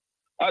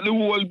at the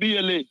whole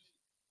Bailey.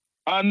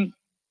 And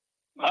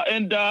I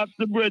endorsed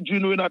the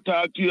brethren when I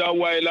talked to you a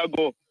while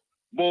ago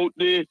about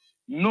the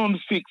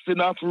non-fixing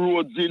of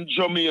roads in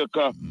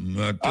Jamaica.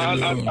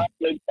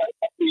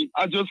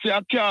 I just say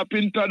a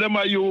carpenter them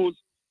I use.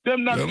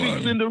 Them not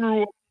fixing the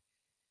road.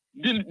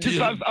 This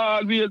has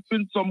always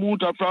been some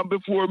water from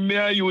before me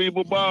and you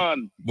even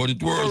born. But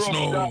it's worse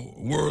now.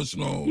 Worse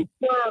now.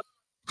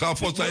 Because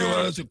first time you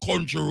want to see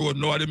country road,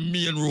 now the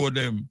main road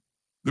them.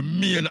 The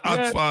main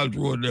asphalt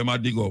road them I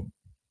dig up.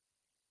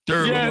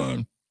 Terrible,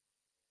 man.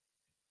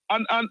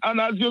 And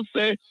as you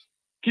say,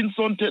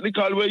 Kingston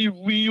Technical, where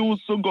we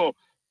used to go,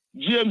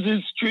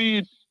 James's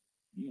Street,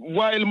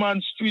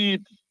 Wildman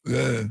Street,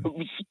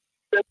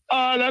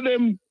 all of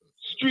them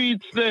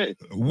streets there.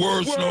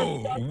 Worse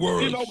now,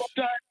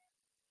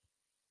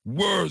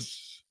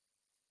 worse.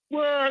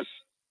 Worse.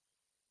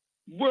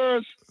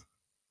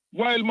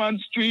 Wildman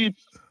Street,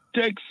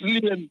 Tex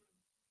Lane.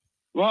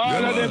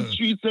 All of them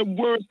streets are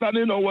worse than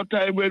in our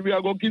time when we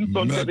are going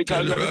Kingston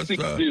Technical in the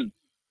 60s.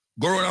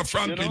 Go around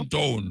Franklin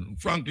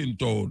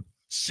Town.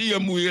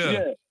 Same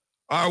way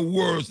are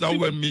worse than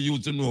when me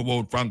used to know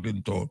about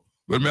Franklin Town.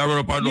 When me run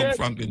up and down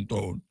Franklin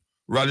Town,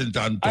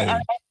 Rallington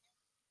Town.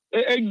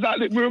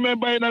 Exactly. We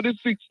remember in the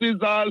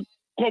 60s, all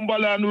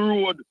Cumberland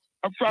Road,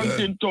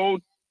 Franklin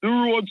Town, the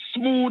road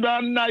smooth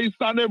and nice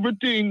and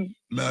everything.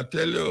 May I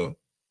tell you?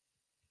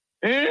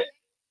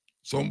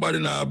 Somebody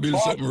now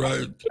build something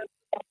right.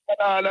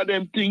 All of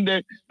them things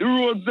there. The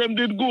roads them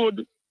did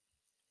good.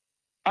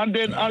 And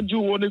then Aju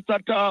when they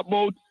start talk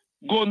about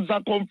guns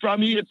that come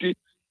from Haiti.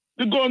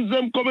 The guns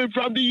them coming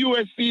from the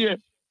USA.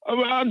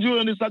 Andrew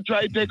when they start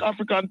try to take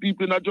African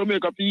people in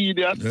Jamaica for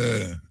idiot.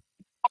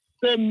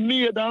 They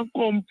made and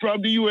come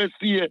from the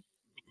USA.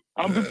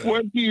 And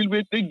before deal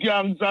with the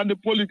gangs and the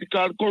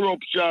political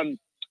corruption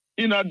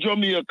in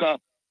Jamaica,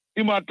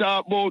 he might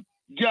talk about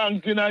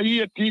gangs in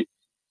Haiti.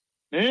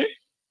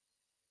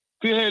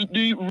 To help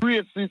the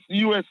racist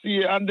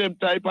USA and them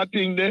type of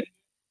thing there.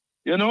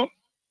 You know?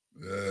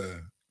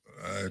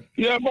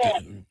 Yeah,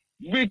 man.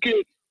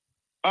 Wicked.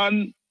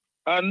 And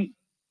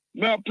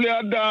me I play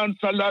a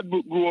dance at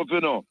Ladbrook Grove, you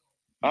know.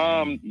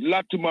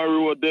 Latimer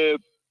Road there.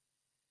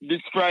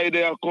 This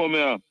Friday I come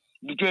here,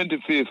 the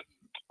 25th.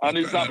 And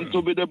it happened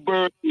to be the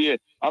birthday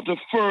of the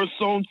first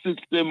sound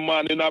system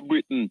man in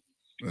Britain.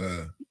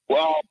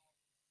 Wow.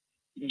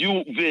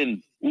 Duke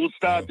Vin, who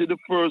started the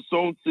first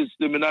sound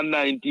system in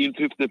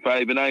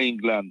 1955 in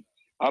England.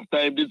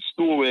 After he did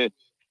story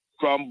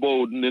from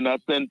Bowden in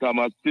St.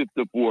 Thomas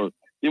 54.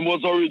 He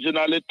was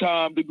originally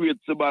Tom the Great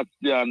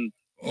Sebastian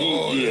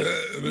DJ.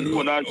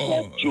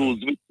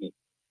 Choose with me.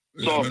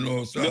 So, I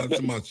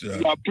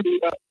play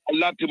at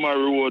Latimer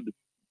Road,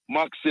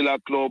 Maxilla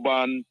Club,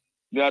 and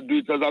I do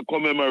it as a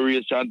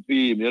commemoration for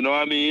him. You know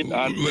what I mean?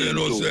 And well, you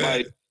know,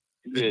 say,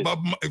 if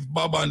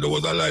Babanda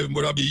was alive, he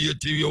would have been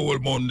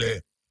 80-year-old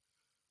Monday.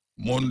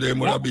 Monday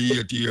would have been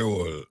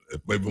 80-year-old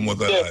if he was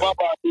alive.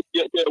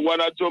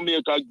 One of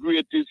Jamaica's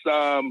greatest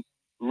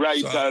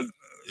writers.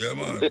 Yeah,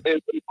 man.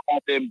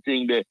 Them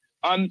thing there.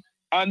 And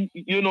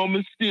you know,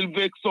 me still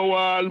vex so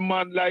all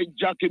man like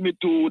Jackie Me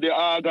Too, the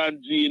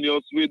organ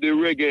genius with the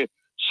reggae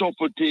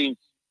shuffle thing.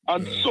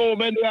 And so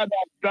many others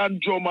than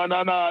Drummond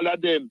and all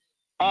of them.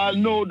 All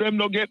know them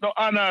no get no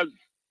honors.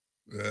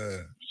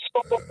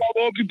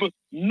 So people,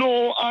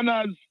 no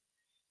honors.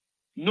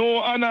 No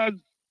honors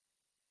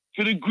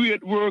for the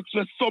great works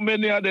where so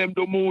many of them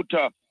do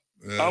motor.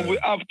 And we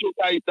have to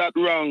right that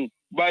wrong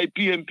by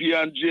PMP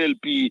and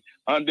GLP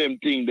and them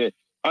thing there.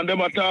 And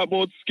them are talk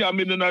about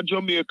scamming in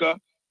Jamaica.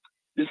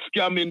 The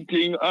scamming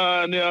thing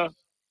and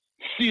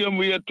same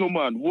way to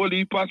man. What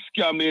heap of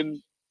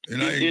scamming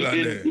in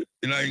England.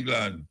 In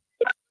England.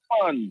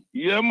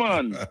 Yeah,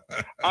 man.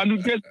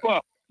 And guess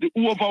what? The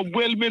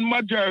overwhelming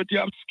majority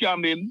of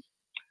scamming,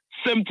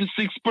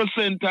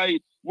 76% of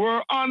it,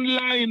 were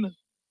online.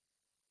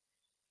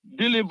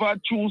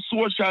 Delivered through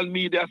social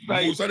media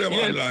sites. Most of them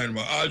online,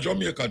 man. All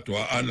Jamaica to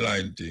an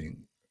online thing.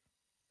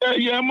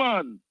 Yeah,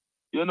 man.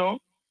 You know?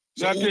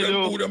 So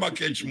who them a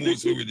catch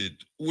most with it?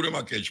 Who them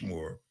a catch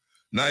more?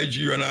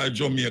 Nigerian or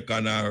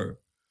Jamaican or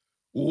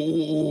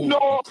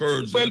no,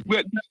 Kurds? Well,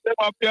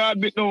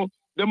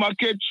 them a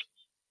catch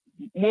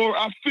more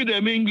for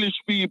them English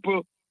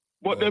people,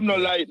 but them not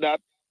like that.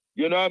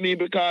 You know what I mean?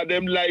 Because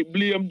them like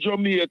blame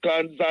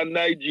Jamaicans and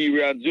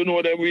Nigerians. You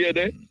know them way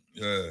there?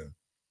 Yeah.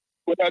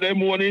 But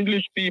them one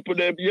English people,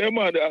 them, yeah,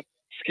 man,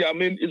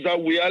 scamming is a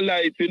way of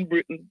life in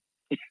Britain.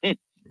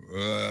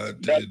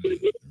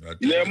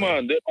 Yeah,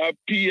 man, they have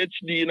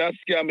PhD in a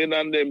scamming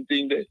and them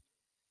thing there.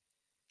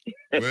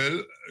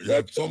 Well, you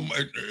have some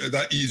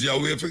that easier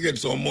way to get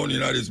some money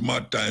in this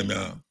mad time,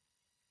 yeah.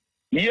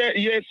 Yeah,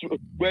 yes.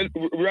 Well,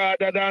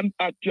 rather than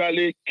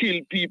actually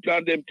kill people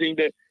and them thing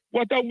there,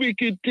 What a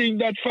wicked thing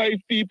that 5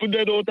 people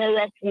dead out of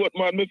Rockfort,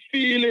 man. Me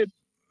feel it.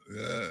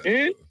 Yeah.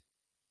 Eh?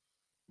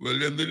 Well,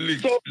 them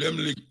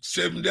lick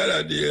 7 the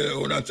other day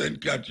on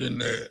St.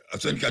 Catherine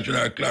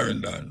or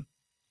Clarendon.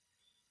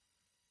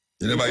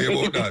 You never hear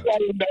about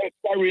that?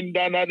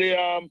 Clarendon at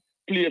the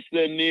place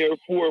them near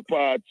 4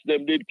 parts.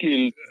 Them did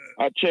kill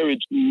a Cherry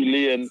Tree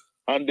Lane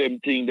and them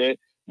thing there.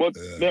 But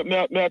me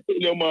I tell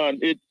you, man,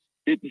 it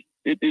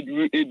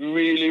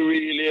really,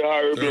 really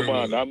horrible, terrible,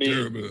 man. I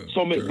mean,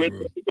 when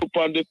you look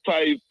on the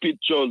 5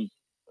 pictures,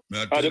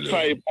 and the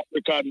 5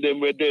 Africans, them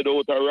were dead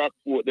out of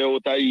Rockfort, they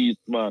out of East,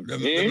 man.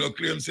 Them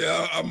claim say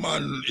a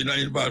man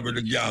involved with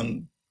the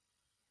gang.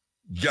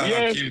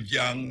 Yes. Kill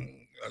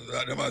gang.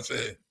 That's what I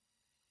say.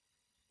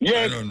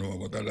 Yes. I don't know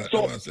what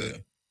that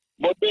say.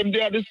 But them,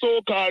 they are the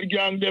so-called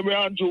gang, they were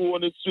Andrew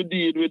wanted to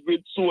deal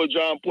with soldier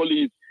and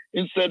police.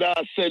 Instead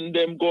of send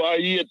them go a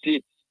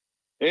Haiti.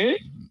 Eh?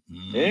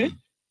 Mm-hmm. Eh?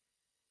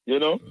 You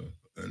know?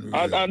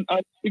 And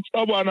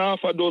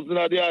 6.5 of those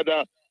of the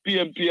other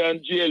PMP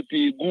and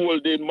GLP,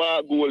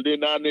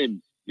 Golden and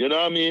him. You know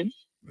what I mean?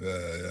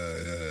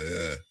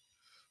 Yeah.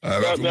 We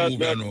have to move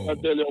now. I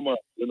tell you, man,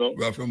 you know?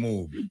 We have to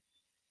move.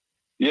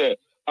 Yeah.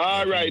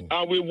 All right.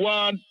 And we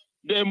want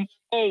them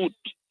out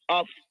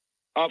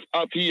of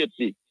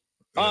Haiti.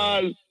 Yeah.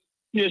 All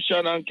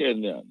Haitian and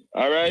Kenyan.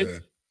 All right? Yeah.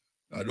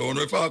 I don't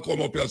know if I'll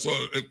come up here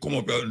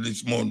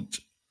this month,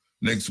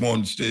 next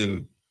month still,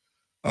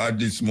 or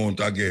this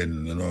month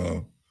again, you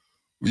know.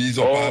 We ease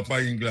up half of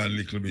England a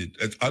little bit.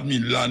 I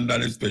mean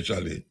London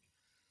especially.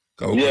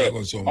 Yeah, I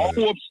hope so.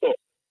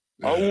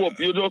 Yeah. I hope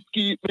you just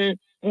keep me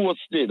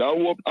posted. I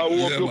hope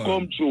you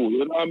come through, you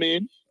know what I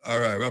mean? All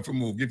right, we have to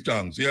move. Give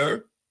thanks, yeah?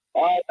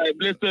 All right,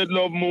 blessed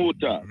love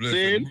Muta.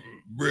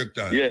 Break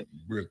time. Yeah.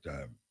 Break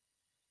time.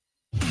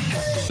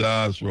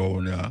 Last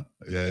round, yeah.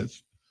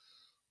 Yes.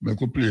 We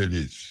could play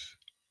this.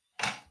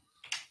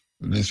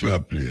 This we are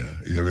play.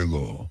 Here we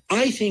go.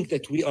 I think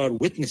that we are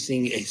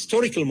witnessing a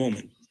historical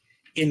moment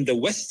in the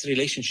West's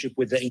relationship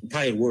with the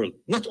entire world,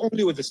 not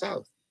only with the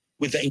South,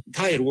 with the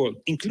entire world,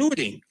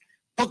 including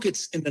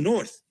pockets in the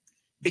North,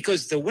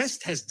 because the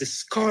West has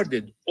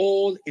discarded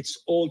all its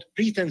old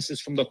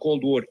pretenses from the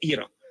Cold War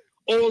era,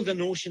 all the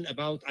notion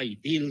about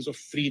ideals of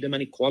freedom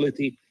and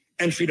equality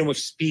and freedom of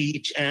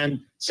speech and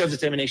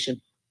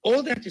self-determination.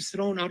 All that is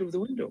thrown out of the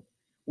window.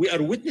 We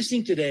are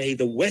witnessing today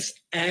the West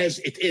as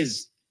it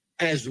is,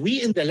 as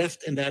we in the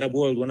left in the Arab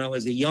world, when I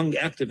was a young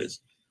activist,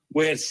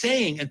 were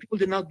saying, and people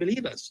did not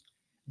believe us,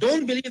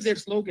 don't believe their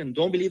slogan,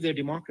 don't believe their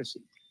democracy.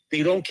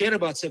 They don't care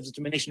about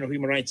self-determination or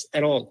human rights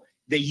at all.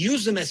 They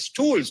use them as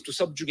tools to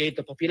subjugate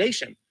the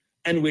population.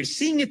 And we're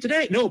seeing it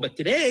today. No, but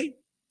today,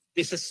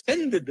 they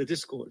suspended the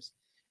discourse.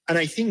 And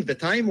I think the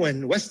time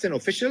when Western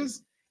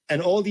officials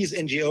and all these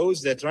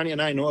NGOs that Rani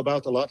and I know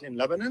about a lot in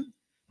Lebanon,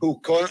 who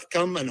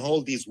come and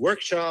hold these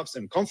workshops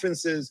and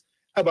conferences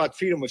about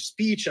freedom of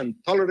speech and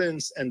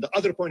tolerance and the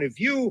other point of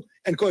view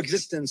and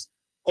coexistence,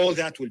 all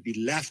that will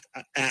be laughed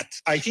at.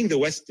 I think the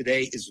West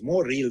today is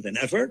more real than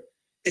ever.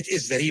 It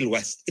is the real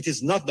West. It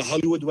is not the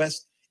Hollywood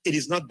West. It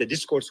is not the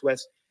discourse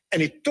West.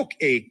 And it took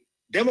a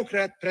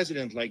Democrat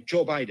president like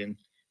Joe Biden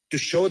to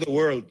show the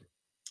world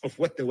of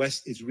what the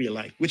West is real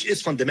like, which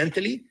is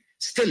fundamentally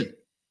still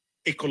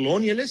a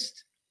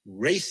colonialist,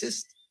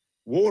 racist,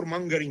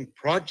 warmongering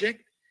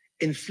project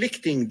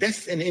inflicting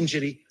death and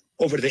injury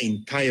over the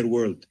entire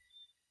world.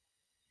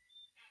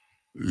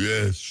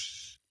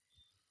 Yes,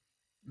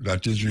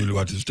 that is really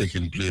what is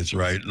taking place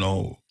right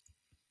now.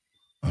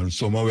 And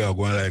somehow we are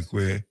going like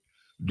we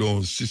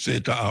don't see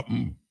it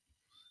happen.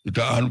 It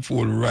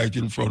unfold right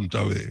in front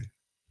of us.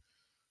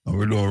 And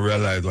we don't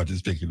realize what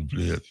is taking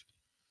place.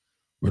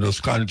 We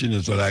just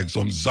continue to like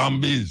some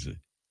zombies.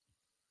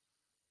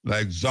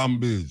 Like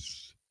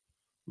zombies.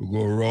 We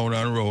go round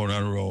and round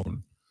and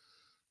round,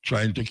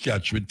 trying to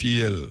catch with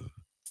tail.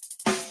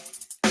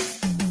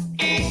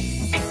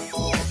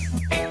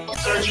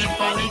 Searching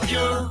for the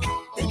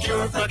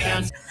cure for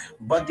cancer.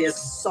 But there's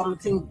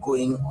something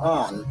going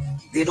on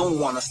they don't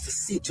want us to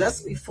see.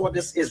 Just before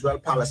this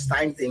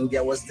Israel-Palestine thing,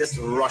 there was this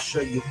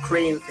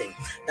Russia-Ukraine thing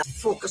that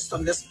focused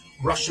on this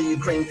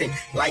Russia-Ukraine thing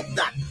like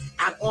that.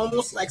 And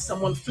almost like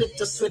someone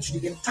flipped a switch,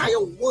 the entire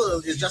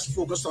world is just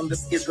focused on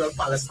this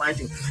Israel-Palestine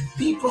thing.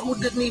 People who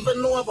didn't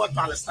even know about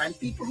Palestine,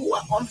 people who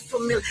are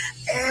unfamiliar,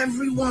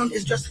 everyone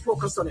is just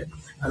focused on it.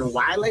 And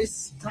while I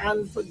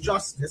stand for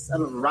justice,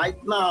 and right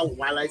now,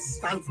 while I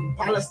stand for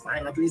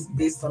Palestine, at least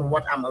based on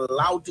what I'm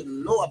allowed to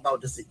know about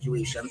the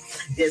situation,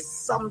 there's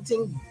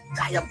something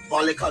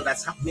diabolical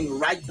that's happening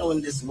right now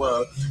in this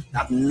world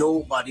that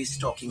nobody's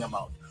talking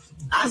about.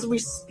 As we're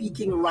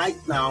speaking right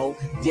now,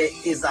 there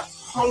is a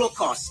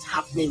Holocaust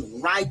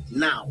happening right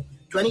now,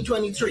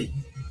 2023,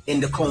 in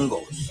the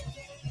Congos.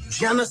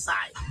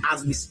 Genocide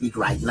as we speak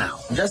right now.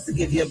 Just to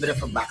give you a bit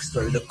of a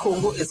backstory, the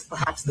Congo is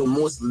perhaps the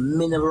most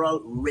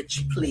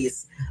mineral-rich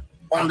place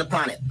on the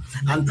planet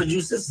and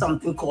produces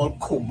something called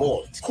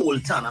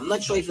coltan. I'm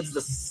not sure if it's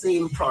the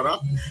same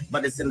product,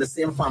 but it's in the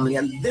same family.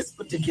 And this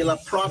particular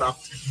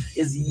product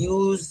is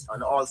used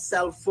on all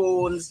cell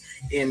phones,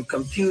 in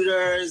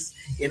computers,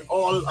 in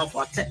all of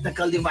our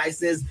technical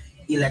devices,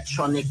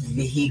 electronic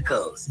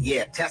vehicles.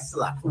 Yeah,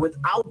 Tesla.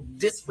 Without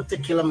this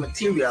particular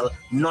material,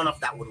 none of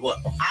that would work.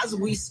 As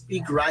we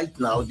speak right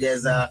now,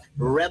 there's a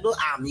rebel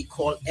army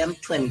called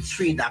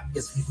M23 that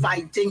is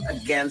fighting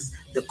against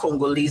the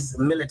Congolese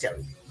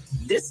military.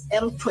 This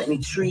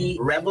M23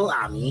 rebel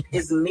army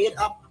is made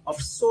up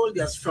of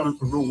soldiers from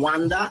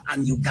Rwanda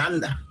and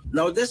Uganda.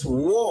 Now, this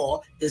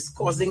war is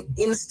causing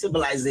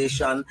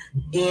instabilization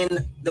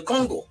in the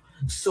Congo.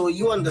 So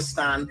you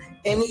understand,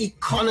 any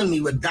economy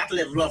with that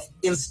level of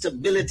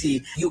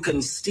instability, you can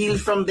steal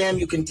from them,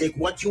 you can take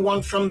what you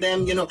want from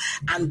them, you know,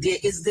 and there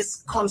is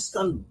this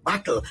constant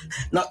battle.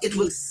 Now, it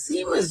will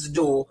seem as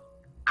though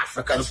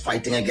Africans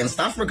fighting against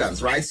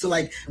Africans, right? So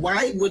like,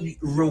 why would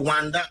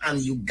Rwanda and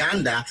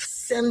Uganda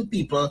send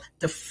people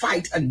to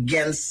fight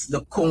against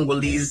the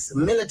Congolese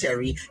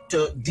military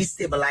to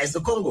destabilize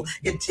the Congo?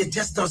 It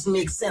just doesn't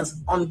make sense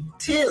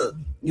until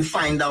you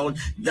find out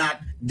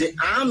that the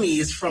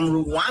armies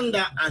from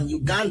Rwanda and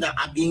Uganda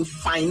are being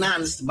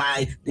financed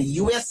by the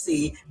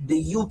USA,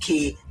 the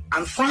UK,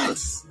 and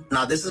France.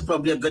 Now, this is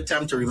probably a good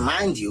time to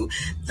remind you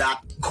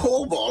that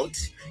cobalt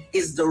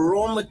is the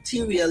raw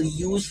material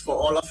used for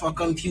all of our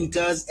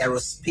computers,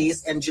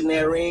 aerospace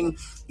engineering,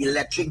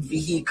 electric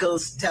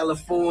vehicles,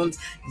 telephones.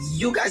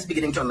 You guys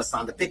beginning to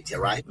understand the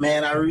picture, right?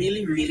 Man, I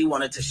really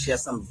wanted to share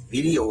some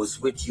videos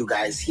with you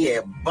guys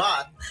here,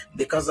 but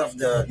because of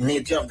the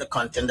nature of the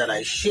content that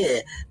I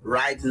share,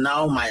 right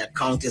now my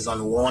account is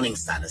on warning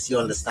status. You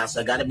understand?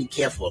 So I gotta be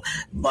careful,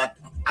 but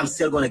I'm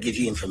still gonna give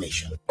you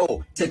information.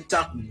 Oh,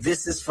 TikTok,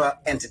 this is for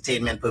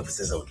entertainment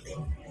purposes only.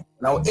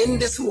 Now, in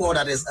this war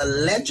that is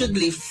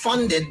allegedly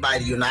funded by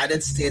the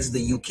United States,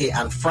 the UK,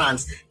 and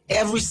France,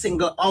 every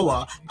single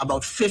hour,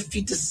 about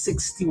 50 to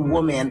 60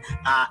 women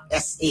are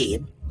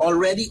SA'd.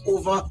 Already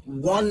over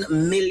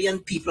 1 million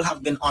people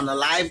have been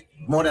unalived,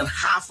 more than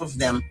half of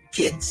them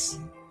kids.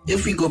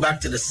 If we go back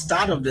to the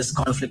start of this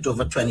conflict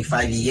over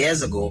 25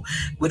 years ago,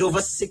 with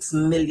over 6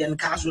 million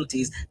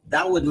casualties,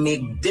 that would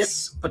make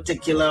this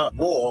particular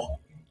war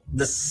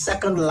the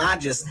second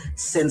largest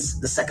since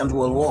the Second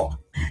World War.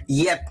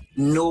 Yet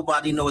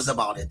nobody knows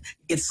about it.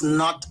 It's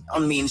not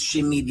on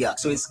mainstream media.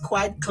 So it's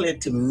quite clear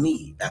to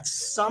me that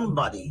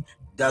somebody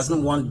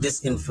doesn't want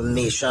this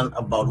information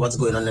about what's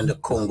going on in the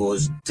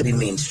Congos to be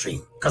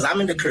mainstream. Because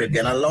I'm in the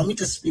Caribbean. Allow me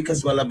to speak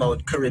as well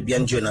about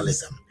Caribbean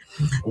journalism,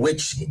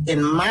 which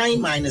in my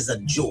mind is a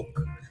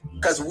joke.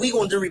 Because we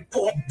only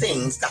report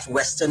things that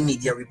Western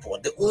media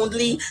report. The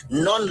only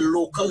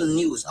non-local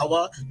news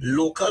our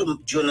local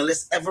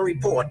journalists ever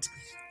report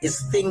is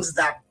things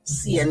that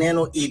CNN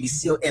or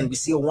ABC or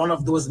NBC or one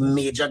of those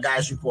major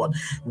guys report.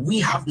 We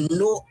have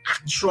no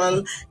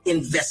actual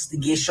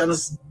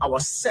investigations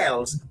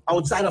ourselves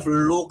outside of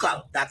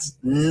local that's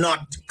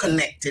not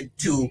connected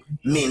to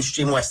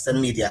mainstream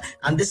Western media.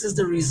 And this is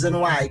the reason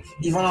why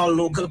even our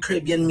local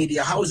Caribbean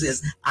media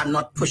houses are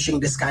not pushing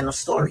this kind of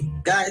story.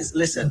 Guys,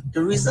 listen,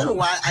 the reason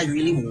why I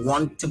really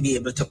want to be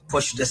able to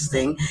push this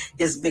thing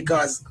is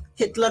because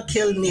Hitler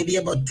killed maybe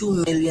about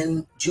 2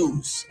 million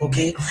Jews,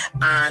 okay?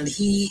 And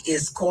he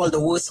is called the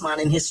worst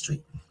man in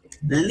history.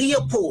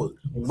 Leopold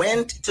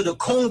went to the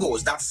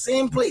Congos, that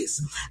same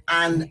place,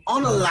 and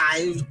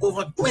unalived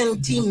over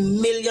 20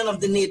 million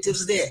of the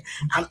natives there.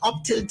 And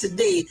up till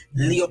today,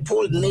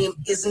 Leopold's name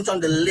isn't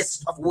on the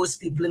list of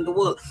worst people in the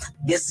world.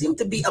 There seems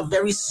to be a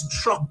very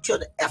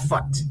structured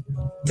effort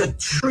to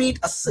treat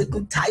a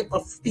certain type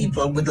of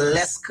people with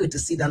less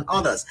courtesy than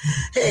others.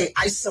 Hey,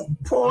 I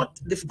support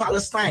the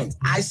Palestinians.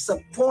 I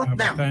support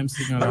them.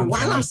 But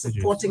while I'm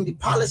supporting the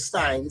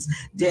Palestinians,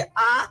 there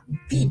are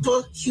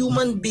people,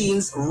 human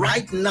beings right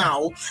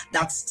now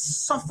that's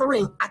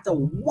suffering at a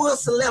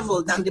worse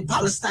level than the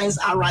Palestinians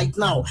are right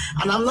now.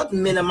 And I'm not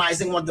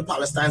minimizing what the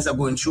Palestinians are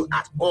going through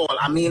at all.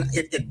 I mean,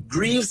 it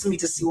grieves me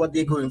to see what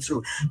they're going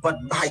through.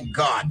 But by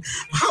God,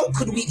 how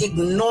could we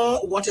ignore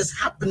what is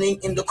happening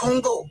in the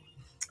Congo?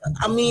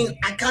 I mean,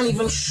 I can't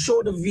even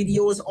show the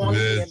videos on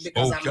here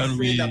because I'm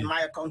afraid that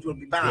my account will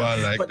be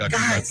banned. Like but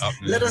guys,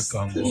 let us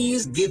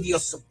please give your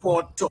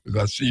support to... It's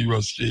a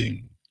serious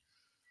thing.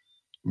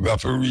 We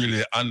have to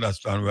really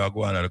understand where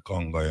we're going to the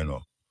Congo, you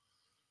know.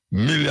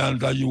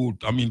 Millions of youth,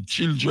 I mean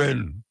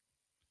children,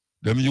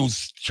 them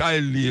use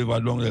child labor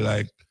down there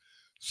like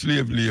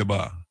slave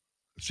labor.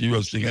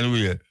 Serious thing.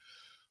 Anyway,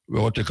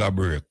 we'll take a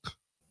break.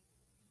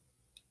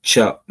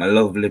 Chop, my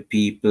lovely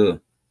people.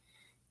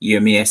 Yeah,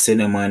 me I say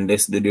no man,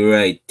 just do the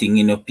right thing,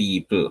 you know,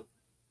 people.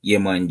 Yeah,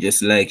 man,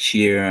 just like,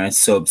 share, and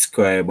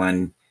subscribe,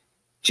 and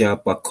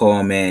drop a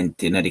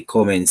comment in the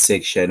comment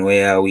section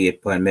where you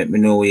wait and let me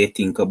know what you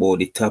think about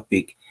the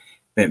topic.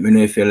 Let me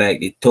know if you like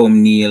the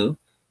thumbnail.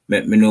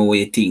 Let me know what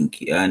you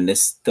think. You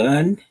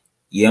understand?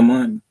 Yeah,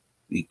 man.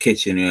 We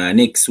catching you on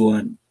the next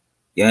one.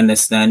 You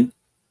understand?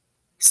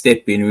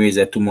 Step in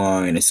razor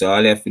tomorrow. So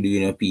all you have to do,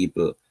 you know,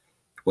 people,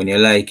 when you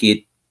like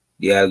it,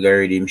 the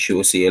algorithm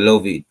shows so you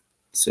love it.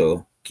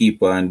 So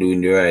keep on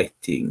doing the right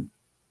thing.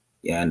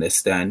 You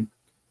understand?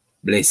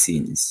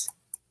 Blessings.